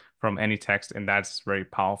information from any text, and that's very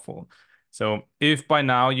powerful. So if by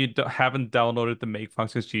now you haven't downloaded the Make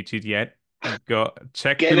Functions cheat sheet yet, go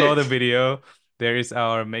check Get below the it. video. There is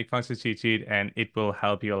our Make Functions cheat sheet, and it will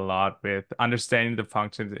help you a lot with understanding the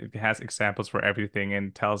functions. It has examples for everything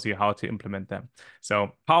and tells you how to implement them.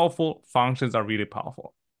 So powerful functions are really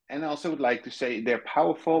powerful. And I also would like to say they're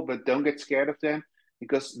powerful, but don't get scared of them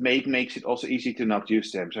because make makes it also easy to not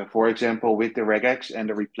use them. So, for example, with the regex and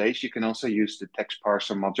the replace, you can also use the text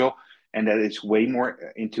parser module, and that is way more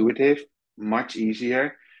intuitive, much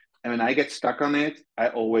easier. And when I get stuck on it, I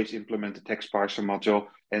always implement the text parser module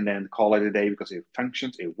and then call it a day because it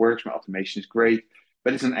functions, it works, my automation is great,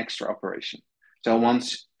 but it's an extra operation. So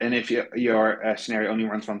once, and if your scenario only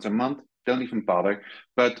runs once a month, don't even bother.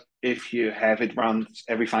 But if you have it run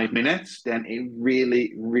every 5 minutes, then it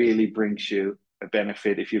really, really brings you a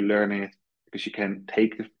benefit if you learn it because you can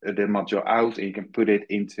take the module out and you can put it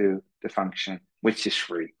into the function, which is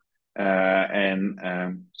free.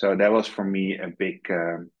 So that was for me a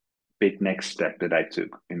big next step that I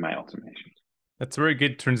took in my automation. That's a very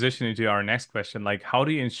good transition into our next question. Like, how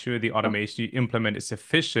do you ensure the Oh, automation you implement is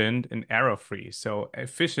efficient and error-free? So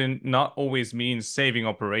efficient not always means saving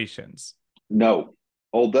operations. no,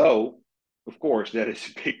 although, of course, that is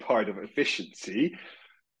a big part of efficiency.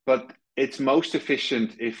 But it's most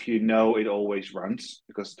efficient if you know it always runs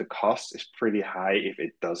because the cost is pretty high if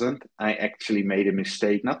it doesn't. I actually made a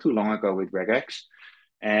mistake not too long ago with regex,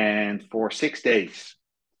 and for 6 days,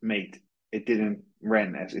 mate, it didn't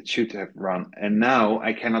run as it should have run. And now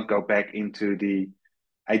I cannot go back into the.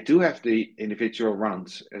 I do have the individual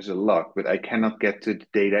runs as a log, but I cannot get to the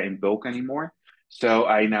data in bulk anymore. So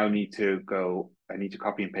I now need to go. I need to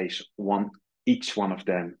copy and paste each one of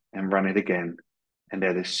them and run it again, and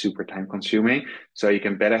that is super time consuming. So you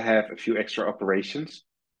can better have a few extra operations,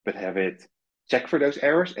 but have it check for those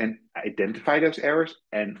errors and identify those errors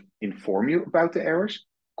and inform you about the errors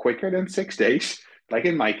quicker than 6 days, like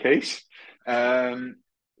in my case,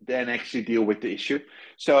 then actually deal with the issue.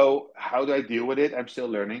 So how do I deal with it? I'm still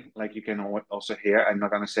learning. Like you can also hear, I'm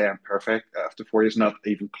not going to say I'm perfect. After 4 years, not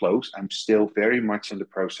even close. I'm still very much in the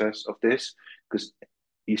process of this because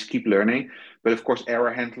you just keep learning. But of course,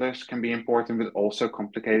 error handlers can be important, but also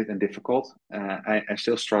complicated and difficult. I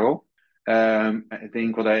still struggle. I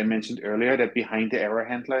think what I mentioned earlier, that behind the error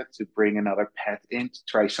handler to bring another pet in to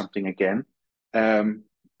try something again. Um,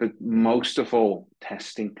 but most of all,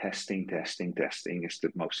 testing is the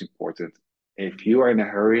most important. If you are in a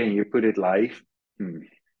hurry and you put it live,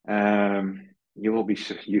 you will be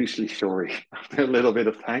usually sorry after a little bit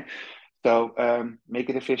of time. So make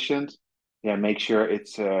it efficient. Yeah, make sure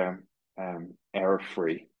it's error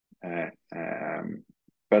free. Uh, um,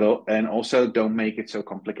 and also don't make it so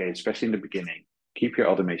complicated, especially in the beginning. Keep your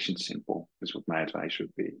automation simple. Is what my advice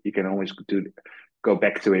would be. You can always go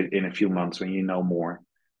back to it in a few months when you know more,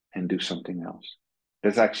 and do something else.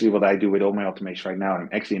 That's actually what I do with all my automation right now. I'm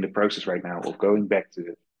actually in the process right now of going back to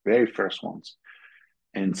the very first ones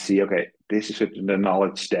and see, okay, this is the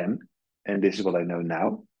knowledge then, and this is what I know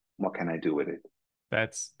now. What can I do with it?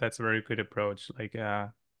 That's a very good approach. Like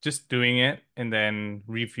just doing it and then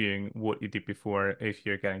reviewing what you did before if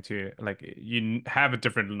you're getting to like you have a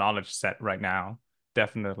different knowledge set right now,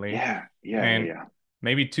 definitely. Yeah, yeah, yeah, And yeah.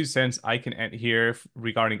 maybe 2 cents I can add here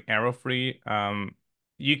regarding error free.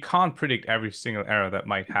 You can't predict every single error that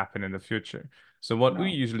might happen in the future. So what we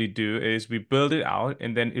No, usually do is we build it out,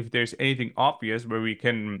 and then if there's anything obvious where we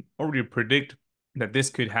can already predict that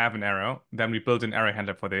this could have an error, then we build an error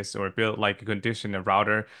handler for this, or build like a condition, a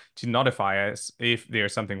router to notify us if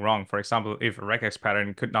there's something wrong. For example, if a regex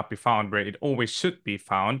pattern could not be found where it always should be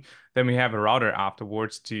found, then we have a router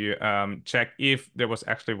afterwards to check if there was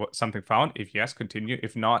actually something found. If yes, continue.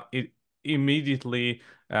 If not, it immediately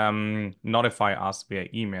notify us via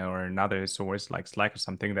email or another source like Slack or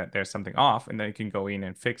something that there's something off, and then you can go in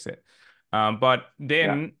and fix it. But yeah,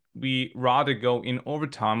 then we rather go in over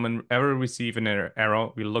time whenever we receive an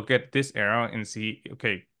error, we look at this error and see,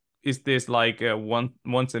 okay, is this like a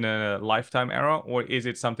once in a lifetime error, or is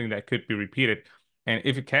it something that could be repeated? And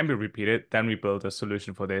if it can be repeated, then we build a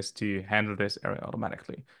solution for this to handle this error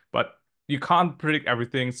automatically. But you can't predict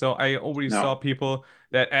everything. So I already saw no. people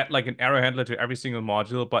that add like an error handler to every single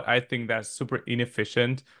module, but I think that's super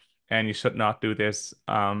inefficient and you should not do this.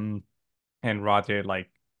 And rather like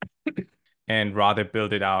and rather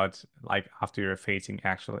build it out like after you're facing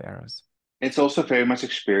actual errors. It's also very much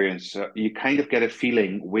experience. You kind of get a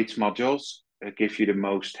feeling which modules give you the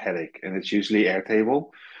most headache, and it's usually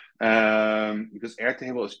Airtable, because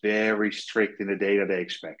Airtable is very strict in the data they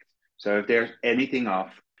expect. So if there's anything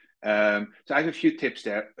off, so I have a few tips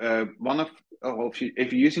there. One of oh, if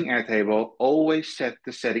you're using Airtable, always set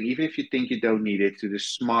the setting, even if you think you don't need it, to the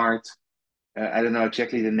smart. I don't know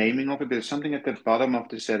exactly the naming of it, but there's something at the bottom of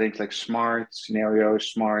the settings like smart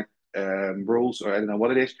scenarios, smart rules, or I don't know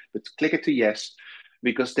what it is, but click it to yes,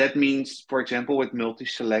 because that means, for example, with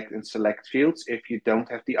multi-select and select fields, if you don't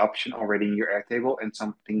have the option already in your Airtable and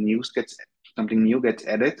something new gets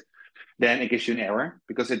added, then it gives you an error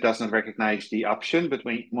because it does not recognize the option. But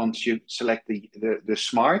once you select the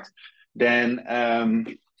smart, then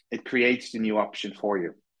it creates the new option for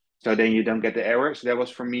you. So then you don't get the error. So that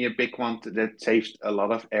was for me a big one that saved a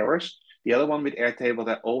lot of errors. The other one with Airtable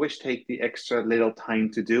that I always take the extra little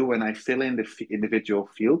time to do when I fill in the individual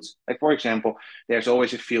fields. Like for example, there's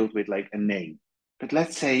always a field with like a name. But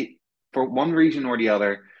let's say for one reason or the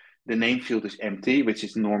other, the name field is empty, which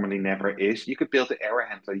is normally never is. You could build an error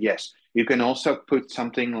handler, yes. You can also put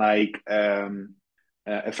something like a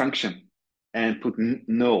function and put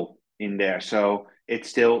null in there. So it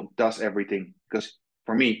still does everything. Because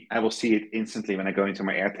for me, I will see it instantly when I go into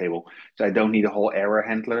my Airtable. So I don't need a whole error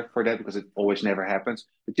handler for that because it always never happens.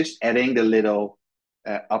 But just adding the little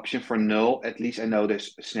option for null, at least I know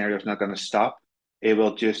this scenario is not going to stop. It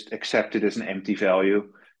will just accept it as an empty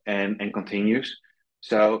value and continues.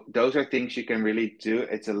 So those are things you can really do.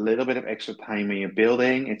 It's a little bit of extra time when you're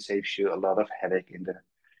building. It saves you a lot of headache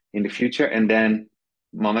in the future. And then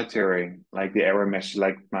monitoring, like the error message,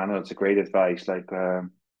 like Manuel, it's a great advice. Like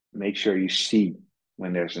make sure you see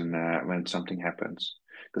when there's when something happens,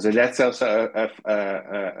 because that's also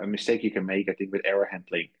a mistake you can make, I think, with error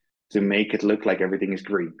handling, to make it look like everything is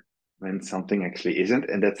green when something actually isn't.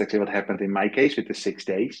 And that's actually what happened in my case with the 6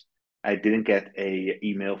 days. I didn't get a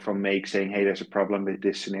email from Make saying, hey, there's a problem with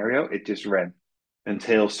this scenario. It just ran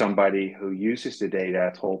until somebody who uses the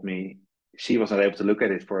data told me she was not able to look at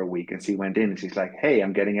it for a week. And she went in and she's like, hey,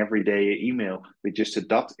 I'm getting every day email with just a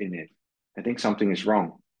dot in it. I think something is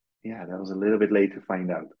wrong. Yeah, that was a little bit late to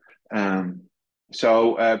find out. Um,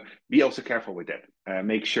 so be also careful with that.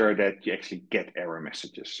 Make sure that you actually get error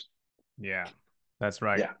messages. Yeah, that's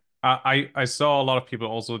right. Yeah. I saw a lot of people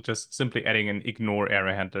also just simply adding an ignore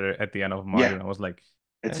error handler at the end of a Yeah. module. I was like,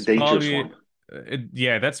 It's a that's dangerous probably one.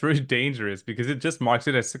 yeah, that's really dangerous because it just marks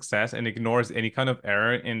it as success and ignores any kind of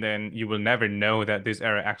error, and then you will never know that this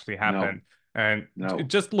error actually happened. No, And it no.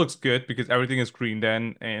 just looks good because everything is green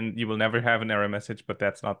then, and you will never have an error message, but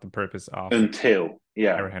that's not the purpose of Until,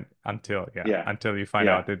 yeah, error hand until yeah, until you find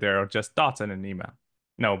out yeah, that there are just dots in an email.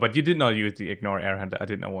 No, but you did not use the ignore error handler. I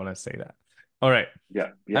did not want to say that. All right. yeah,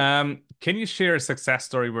 yeah. Can you share a success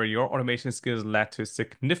story where your automation skills led to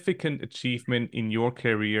significant achievement in your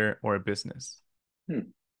career or business?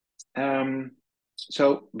 Hmm. Um,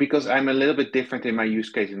 so because I'm a little bit different in my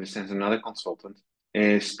use case in the sense I'm not a consultant,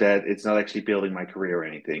 is that it's not actually building my career or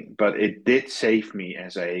anything, but it did save me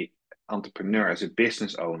as a entrepreneur, as a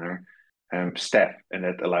business owner, staff, and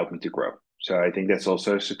that allowed me to grow. So I think that's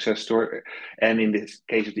also a success story. And in this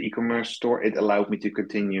case of the e-commerce store, it allowed me to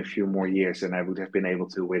continue a few more years than I would have been able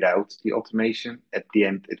to without the automation. At the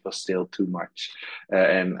end, it was still too much.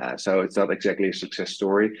 And so it's not exactly a success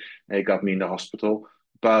story. It got me in the hospital,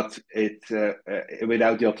 but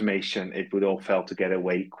without the automation, it would all fall together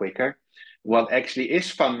way quicker. What actually is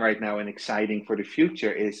fun right now and exciting for the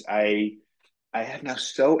future is I have now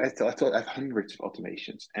I thought I have hundreds of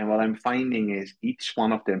automations. And what I'm finding is each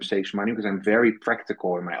one of them saves money because I'm very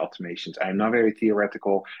practical in my automations. I'm not very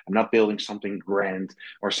theoretical. I'm not building something grand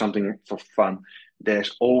or something for fun.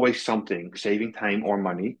 There's always something saving time or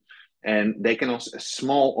money. And they can also,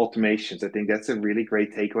 small automations. I think that's a really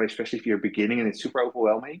great takeaway, especially if you're beginning and it's super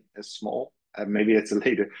overwhelming. A small, maybe it's a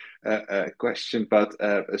later question, but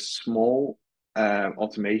a small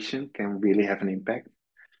automation can really have an impact.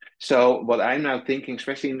 So what I'm now thinking,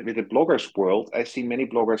 especially with the bloggers world, I see many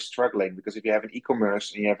bloggers struggling because if you have an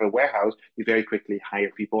e-commerce and you have a warehouse, you very quickly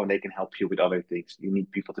hire people and they can help you with other things. You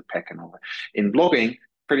need people to pack and all that. In blogging,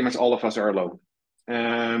 pretty much all of us are alone.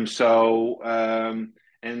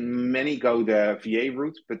 And many go the VA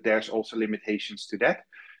route, but there's also limitations to that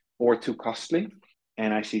or too costly.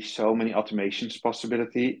 And I see so many automations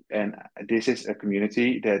possibility. And this is a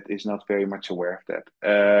community that is not very much aware of that.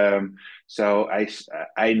 So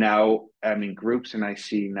I now am in groups and I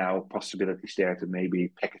see now possibilities there to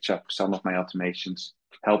maybe package up some of my automations,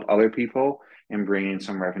 help other people, and bring in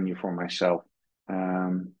some revenue for myself.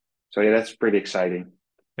 So yeah, that's pretty exciting.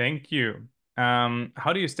 Thank you.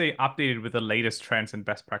 How do you stay updated with the latest trends and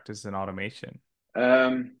best practices in automation?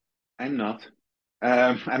 Um, I'm not.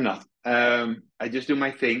 I'm not. I just do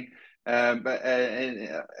my thing. I'm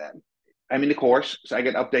in the course, so I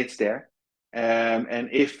get updates there. And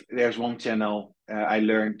if there's one channel I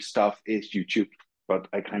learned stuff is YouTube, but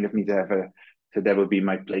I kind of need to have So that would be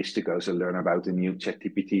my place to go. So learn about the new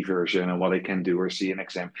ChatGPT version and what it can do or see an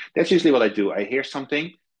exam. That's usually what I do. I hear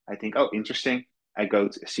something, I think, oh, interesting. I go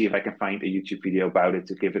to see if I can find a YouTube video about it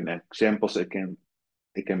to give an example so it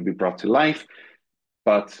can be brought to life.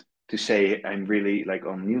 But to say I'm really like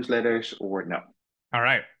on newsletters or no. All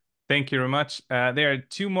right. Thank you very much. There are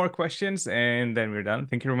two more questions and then we're done.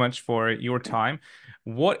 Thank you very much for your Okay. time.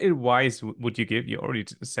 What advice would you give? You already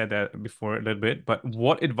said that before a little bit, but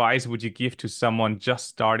what advice would you give to someone just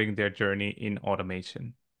starting their journey in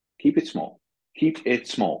automation? Keep it small. Keep it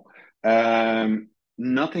small.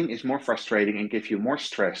 Nothing is more frustrating and give you more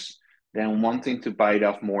stress than wanting to bite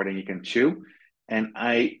off more than you can chew. And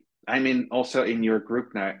I'm in also in your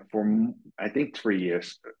group now for I think 3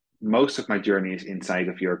 years. Most of my journey is inside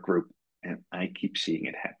of your group, and I keep seeing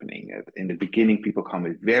it happening. In the beginning, people come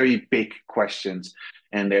with very big questions,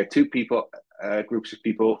 and there are two people, groups of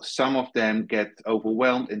people. Some of them get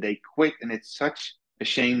overwhelmed and they quit, and it's such a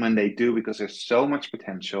shame when they do because there's so much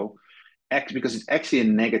potential. Because it's actually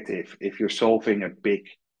a negative if you're solving a big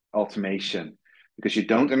automation because you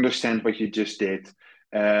don't understand what you just did,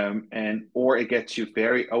 and or it gets you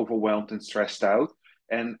very overwhelmed and stressed out.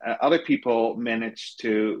 And other people manage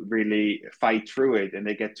to really fight through it, and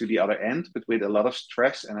they get to the other end, but with a lot of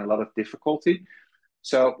stress and a lot of difficulty.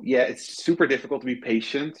 So yeah, it's super difficult to be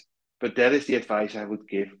patient, but that is the advice I would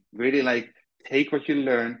give. Really like take what you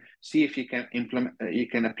learn, see if you can implement, you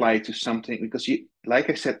can apply it to something because you, like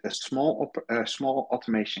I said, a small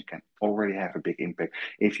automation can already have a big impact.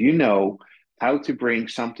 If you know how to bring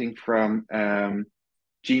something from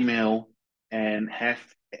Gmail and have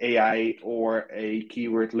AI or a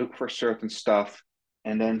keyword look for certain stuff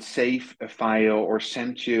and then save a file or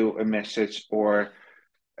send you a message or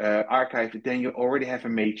archive it, then you already have a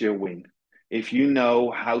major win. If you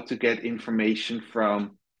know how to get information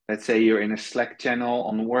from, let's say you're in a Slack channel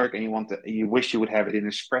on work and you wish you would have it in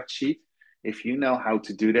a spreadsheet. If you know how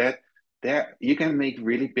to do that, there you can make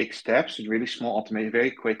really big steps, really small automation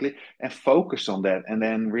very quickly, and focus on that, and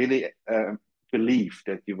then really believe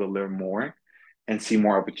that you will learn more and see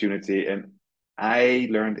more opportunity. And I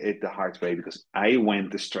learned it the hard way because I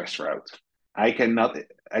went the stress route. I cannot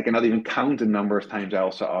I cannot even count the number of times I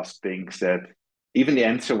also asked things that even the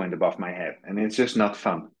answer went above my head, and it's just not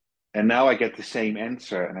fun. And now I get the same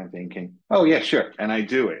answer, and I'm thinking, oh yeah, sure, and I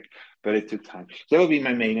do it, but it took time. So that would be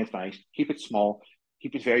my main advice: keep it small,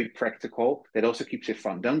 keep it very practical. That also keeps it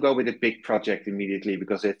fun. Don't go with a big project immediately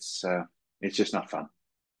because it's just not fun.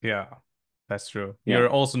 Yeah, that's true. Yeah, You're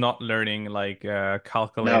also not learning like no,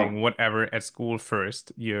 calculating whatever at school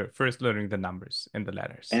first. You're first learning the numbers and the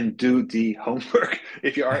letters. and do the homework.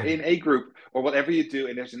 If you are in a group or whatever you do,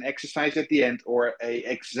 and there's an exercise at the end, or a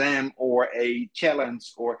exam, or a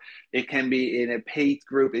challenge, or it can be in a paid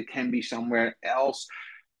group, it can be somewhere else,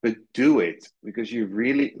 but do it because you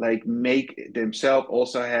really like make themselves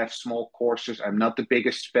also have small courses. I'm not the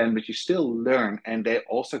biggest fan, but you still learn, and they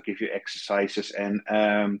also give you exercises, and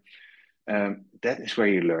that is where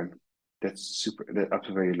you learn. That's super. That's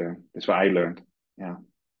where you learn. That's what I learned. Yeah,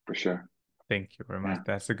 for sure. Thank you very much. Yeah.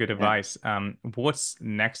 That's a good Yeah. advice. What's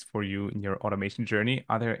next for you in your automation journey?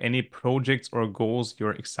 Are there any projects or goals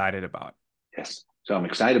you're excited about? Yes. So I'm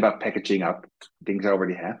excited about packaging up things I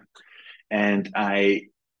already have. And I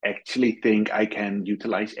actually think I can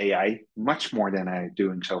utilize AI much more than I'm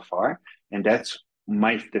doing so far. And that's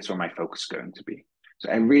where my focus is going to be. So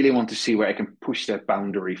I really want to see where I can push that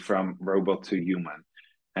boundary from robot to human,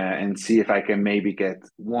 and see if I can maybe get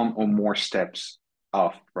one or more steps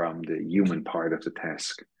off from the human part of the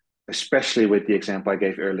task, especially with the example I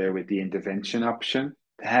gave earlier with the intervention option,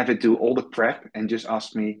 to have it do all the prep and just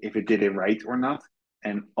ask me if it did it right or not.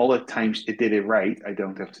 And all the times it did it right, I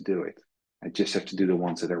don't have to do it. I just have to do the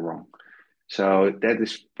ones that are wrong. So that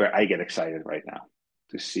is where I get excited right now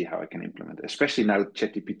to see how I can implement it. Especially now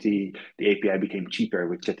ChatGPT, the API became cheaper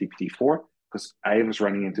with ChatGPT 4 because I was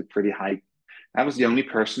running into pretty high. I was the only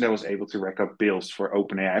person that was able to rack up bills for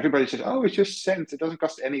OpenAI. Everybody says, oh, it's just cents. It doesn't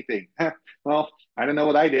cost anything. Well, I don't know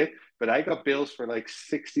what I did, but I got bills for like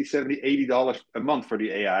 60, 70, $80 a month for the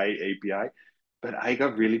AI API. But I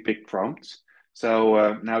got really big prompts.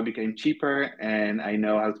 So now it became cheaper and I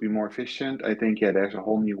know how to be more efficient. I think, yeah, there's a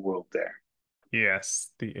whole new world there.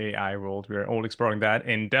 Yes, the AI world. We're all exploring that.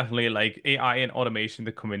 And definitely like AI and automation,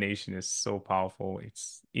 the combination is so powerful.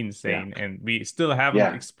 It's Yeah. insane. And we still haven't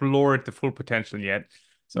Yeah. explored the full potential yet.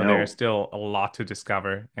 So there's No. still a lot to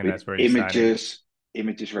discover, and With that's very exciting.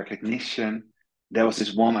 images recognition. There was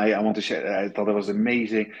this one I want to share. I thought it was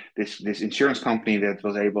amazing. This insurance company that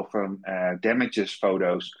was able from damages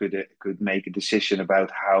photos could make a decision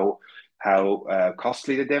about how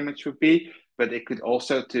costly the damage would be, but it could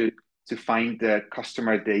also to to find the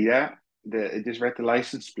customer data. It just read the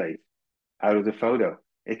license plate out of the photo.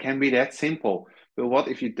 It can be that simple. But what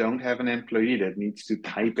if you don't have an employee that needs to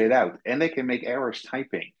type it out? And they can make errors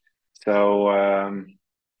typing. So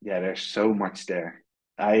yeah, there's so much there.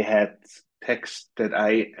 I had text that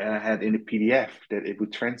I had in a PDF that it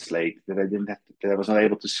would translate that I didn't have to, that I was not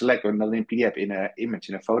able to select or not in PDF in an image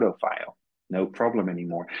in a photo file. No problem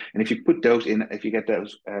anymore. And if you put those in, if you get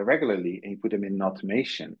those regularly and you put them in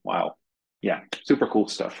automation, wow, yeah, super cool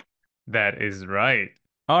stuff. That is right.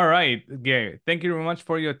 All right, Gary. Thank you very much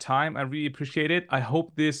for your time. I really appreciate it. I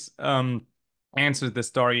hope this answers the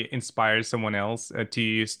story, inspires someone else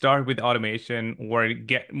to start with automation or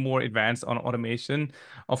get more advanced on automation.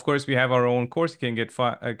 Of course, we have our own course. You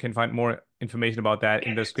can can find more information about that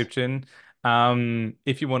in the Yes. description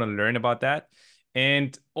if you want to learn about that.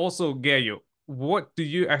 And also, Gary, what do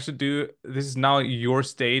you actually do? This is now your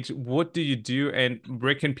stage. What do you do, and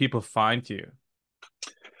where can people find you?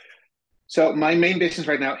 So my main business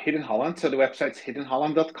right now, Hidden Holland. So the website's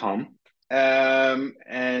hiddenholland.com.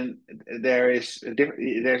 And there's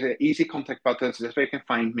an easy contact button, so that's where you can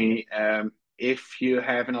find me. If you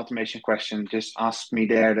have an automation question, just ask me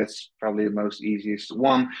there. That's probably the most easiest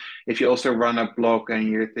one. If you also run a blog and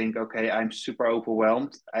you think, okay, I'm super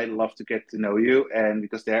overwhelmed, I'd love to get to know you. And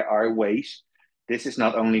because there are ways, this is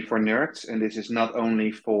not only for nerds, and this is not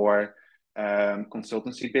only for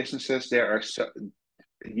consultancy businesses. There are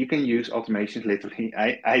you can use automations literally.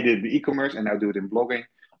 I did the e-commerce and now do it in blogging.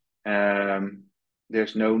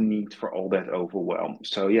 There's no need for all that overwhelm.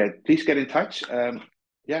 So yeah, please get in touch.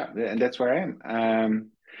 Yeah, and that's where I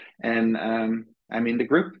am. And I'm in the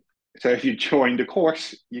group. So if you join the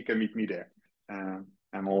course, you can meet me there.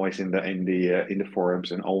 I'm always in the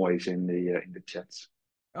forums and always in the chats.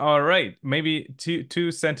 All right, maybe two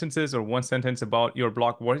sentences or one sentence about your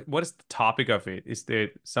blog. What is the topic of it? Is there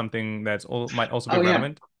something that's all might also be Oh yeah,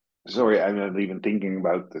 relevant? sorry, I'm not even thinking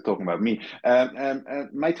about talking about me.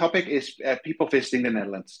 My topic is people visiting the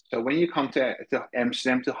Netherlands. So when you come to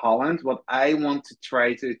Amsterdam, to Holland, what I want to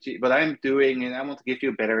try to achieve, what I'm doing, and I want to give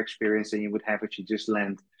you a better experience than you would have if you just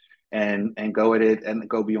land and go at it and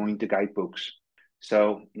go beyond the guidebooks.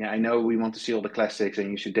 So yeah, I know we want to see all the classics,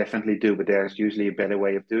 and you should definitely do, but there's usually a better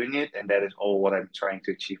way of doing it, and that is all what I'm trying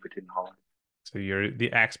to achieve within Holland. So you're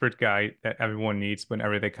the expert guy that everyone needs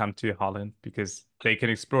whenever they come to Holland because they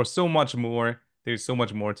can explore so much more. There's so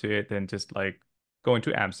much more to it than just like going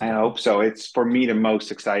to I Amsterdam. hope so. It's for me the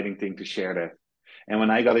most exciting thing to share that. And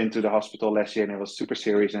when I got into the hospital last year and it was super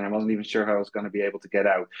serious and I wasn't even sure how I was going to be able to get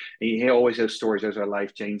out. And you hear always those stories, those are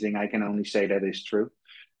life changing. I can only say that is true.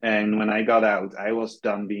 And when I got out, I was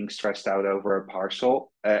done being stressed out over a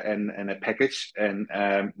parcel and a package, and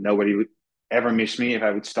nobody would ever miss me if I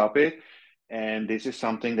would stop it. And this is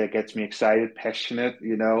something that gets me excited, passionate.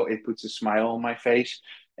 You know, it puts a smile on my face,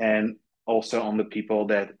 and also on the people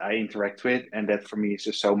that I interact with, and that for me is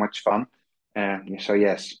just so much fun. So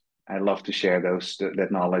yes, I love to share that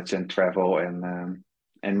knowledge and travel and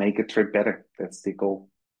make a trip better. That's the goal.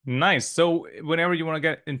 Nice. So whenever you want to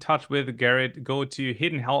get in touch with Gerrit, go to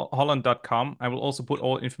hiddenholland.com. I will also put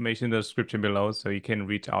all information in the description below so you can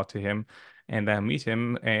reach out to him and meet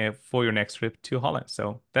him for your next trip to Holland.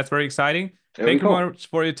 So that's very exciting. Very Thank you cool. much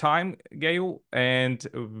for your time, Gail. And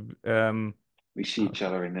We see each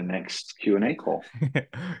other in the next Q&A call.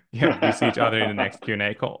 yeah, we see each other in the next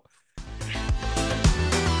Q&A call.